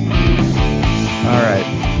it. All right.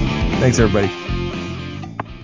 Thanks, everybody.